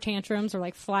temper tantrums or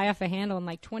like fly off the handle, and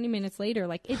like 20 minutes later,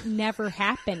 like it never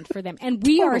happened for them. And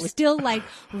we are still like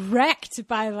wrecked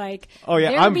by like, oh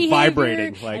yeah, their I'm behavior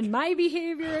vibrating. Like, and my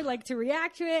behavior, like to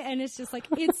react to it. And it's just like,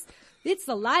 it's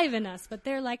alive in us, but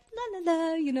they're like, la la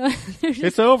la, you know.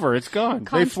 It's over. It's gone.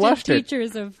 They flushed it.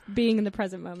 Teachers of being in the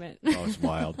present moment. Oh, it's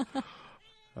wild.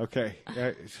 Okay.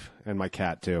 And my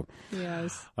cat, too.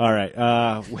 Yes. All right.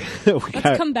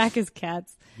 Let's come back as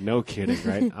cats. No kidding,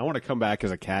 right? I want to come back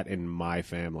as a cat in my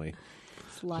family.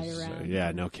 Fly around.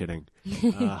 Yeah, no kidding.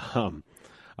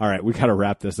 All right, we got to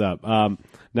wrap this up.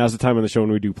 Now's the time on the show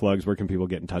when we do plugs. Where can people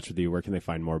get in touch with you? Where can they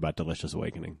find more about Delicious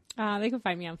Awakening? They can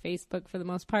find me on Facebook for the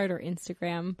most part, or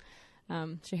Instagram.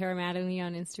 Shahara Mattingly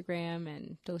on Instagram,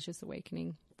 and Delicious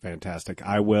Awakening. Fantastic.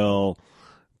 I will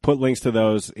put links to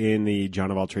those in the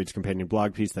John of All Trades companion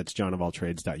blog piece. That's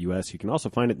johnofalltrades.us. You can also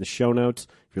find it in the show notes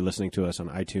if you're listening to us on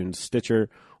iTunes, Stitcher,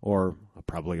 or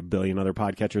probably a billion other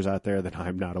podcatchers out there that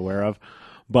I'm not aware of.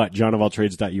 But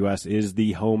johnofalltrades.us is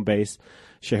the home base.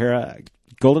 Shahara,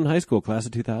 Golden High School, class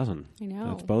of 2000. I know.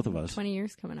 That's both of us. 20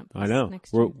 years coming up. I know.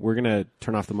 Next year. We're going to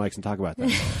turn off the mics and talk about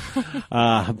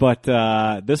that.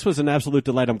 But this was an absolute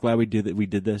delight. I'm glad we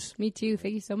did this. Me too.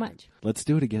 Thank you so much. Let's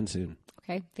do it again soon.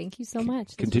 Okay. Thank you so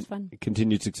much. This was fun.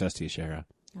 Continued success to you, Shahara.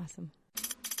 Awesome.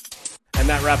 And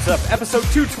that wraps up episode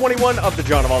 221 of the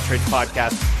John of All Trades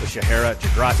podcast with Shahara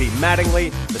Jagrati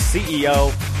Mattingly, the CEO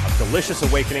of Delicious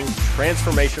Awakening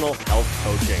Transformational Health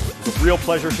Coaching. It was a real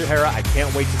pleasure, Shahara. I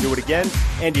can't wait to do it again.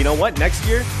 And you know what? Next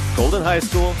year, Golden High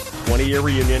School, 20-year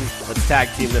reunion. Let's tag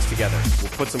team this together.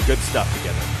 We'll put some good stuff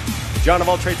together. The John of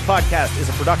All Trades podcast is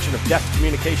a production of Deft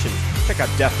Communications. Check out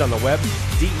Deft on the web,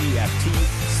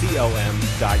 DEFTCOM.us.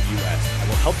 I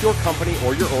will help your company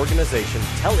or your organization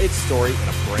tell its story in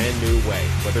a brand new way,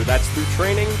 whether that's through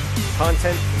training,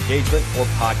 content, engagement, or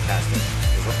podcasting.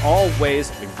 Those are all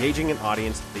ways of engaging an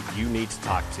audience that you need to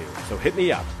talk to. So hit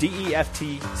me up,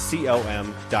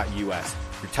 DEFTCOM.us.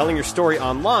 If you're telling your story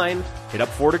online, hit up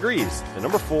 4 Degrees, the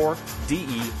number 4,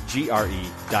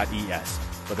 DEGRE.ES.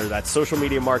 Whether that's social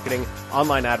media marketing,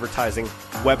 online advertising,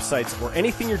 websites, or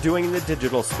anything you're doing in the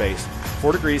digital space,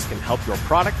 4 Degrees can help your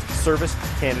product, service,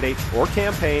 candidate, or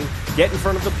campaign get in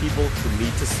front of the people who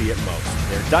need to see it most.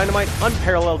 They're dynamite,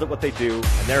 unparalleled at what they do,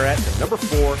 and they're at the number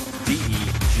 4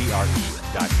 DEGRE.es.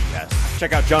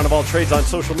 Check out John of All Trades on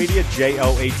social media.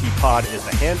 JOAT Pod is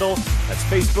the handle. That's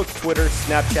Facebook, Twitter,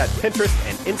 Snapchat, Pinterest,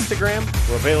 and Instagram.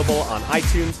 We're available on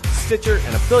iTunes, Stitcher,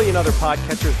 and a billion other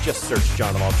podcatchers. Just search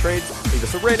John of All Trades. Leave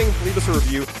us a rating, leave us a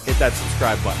review, hit that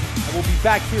subscribe button. And we'll be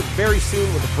back here very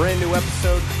soon with a brand new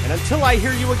episode. And until I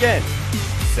hear you again,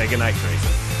 say goodnight,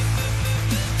 Grayson.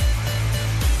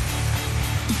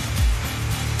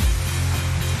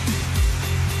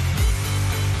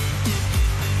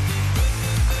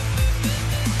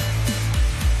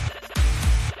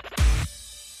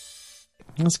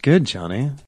 That's good, Johnny.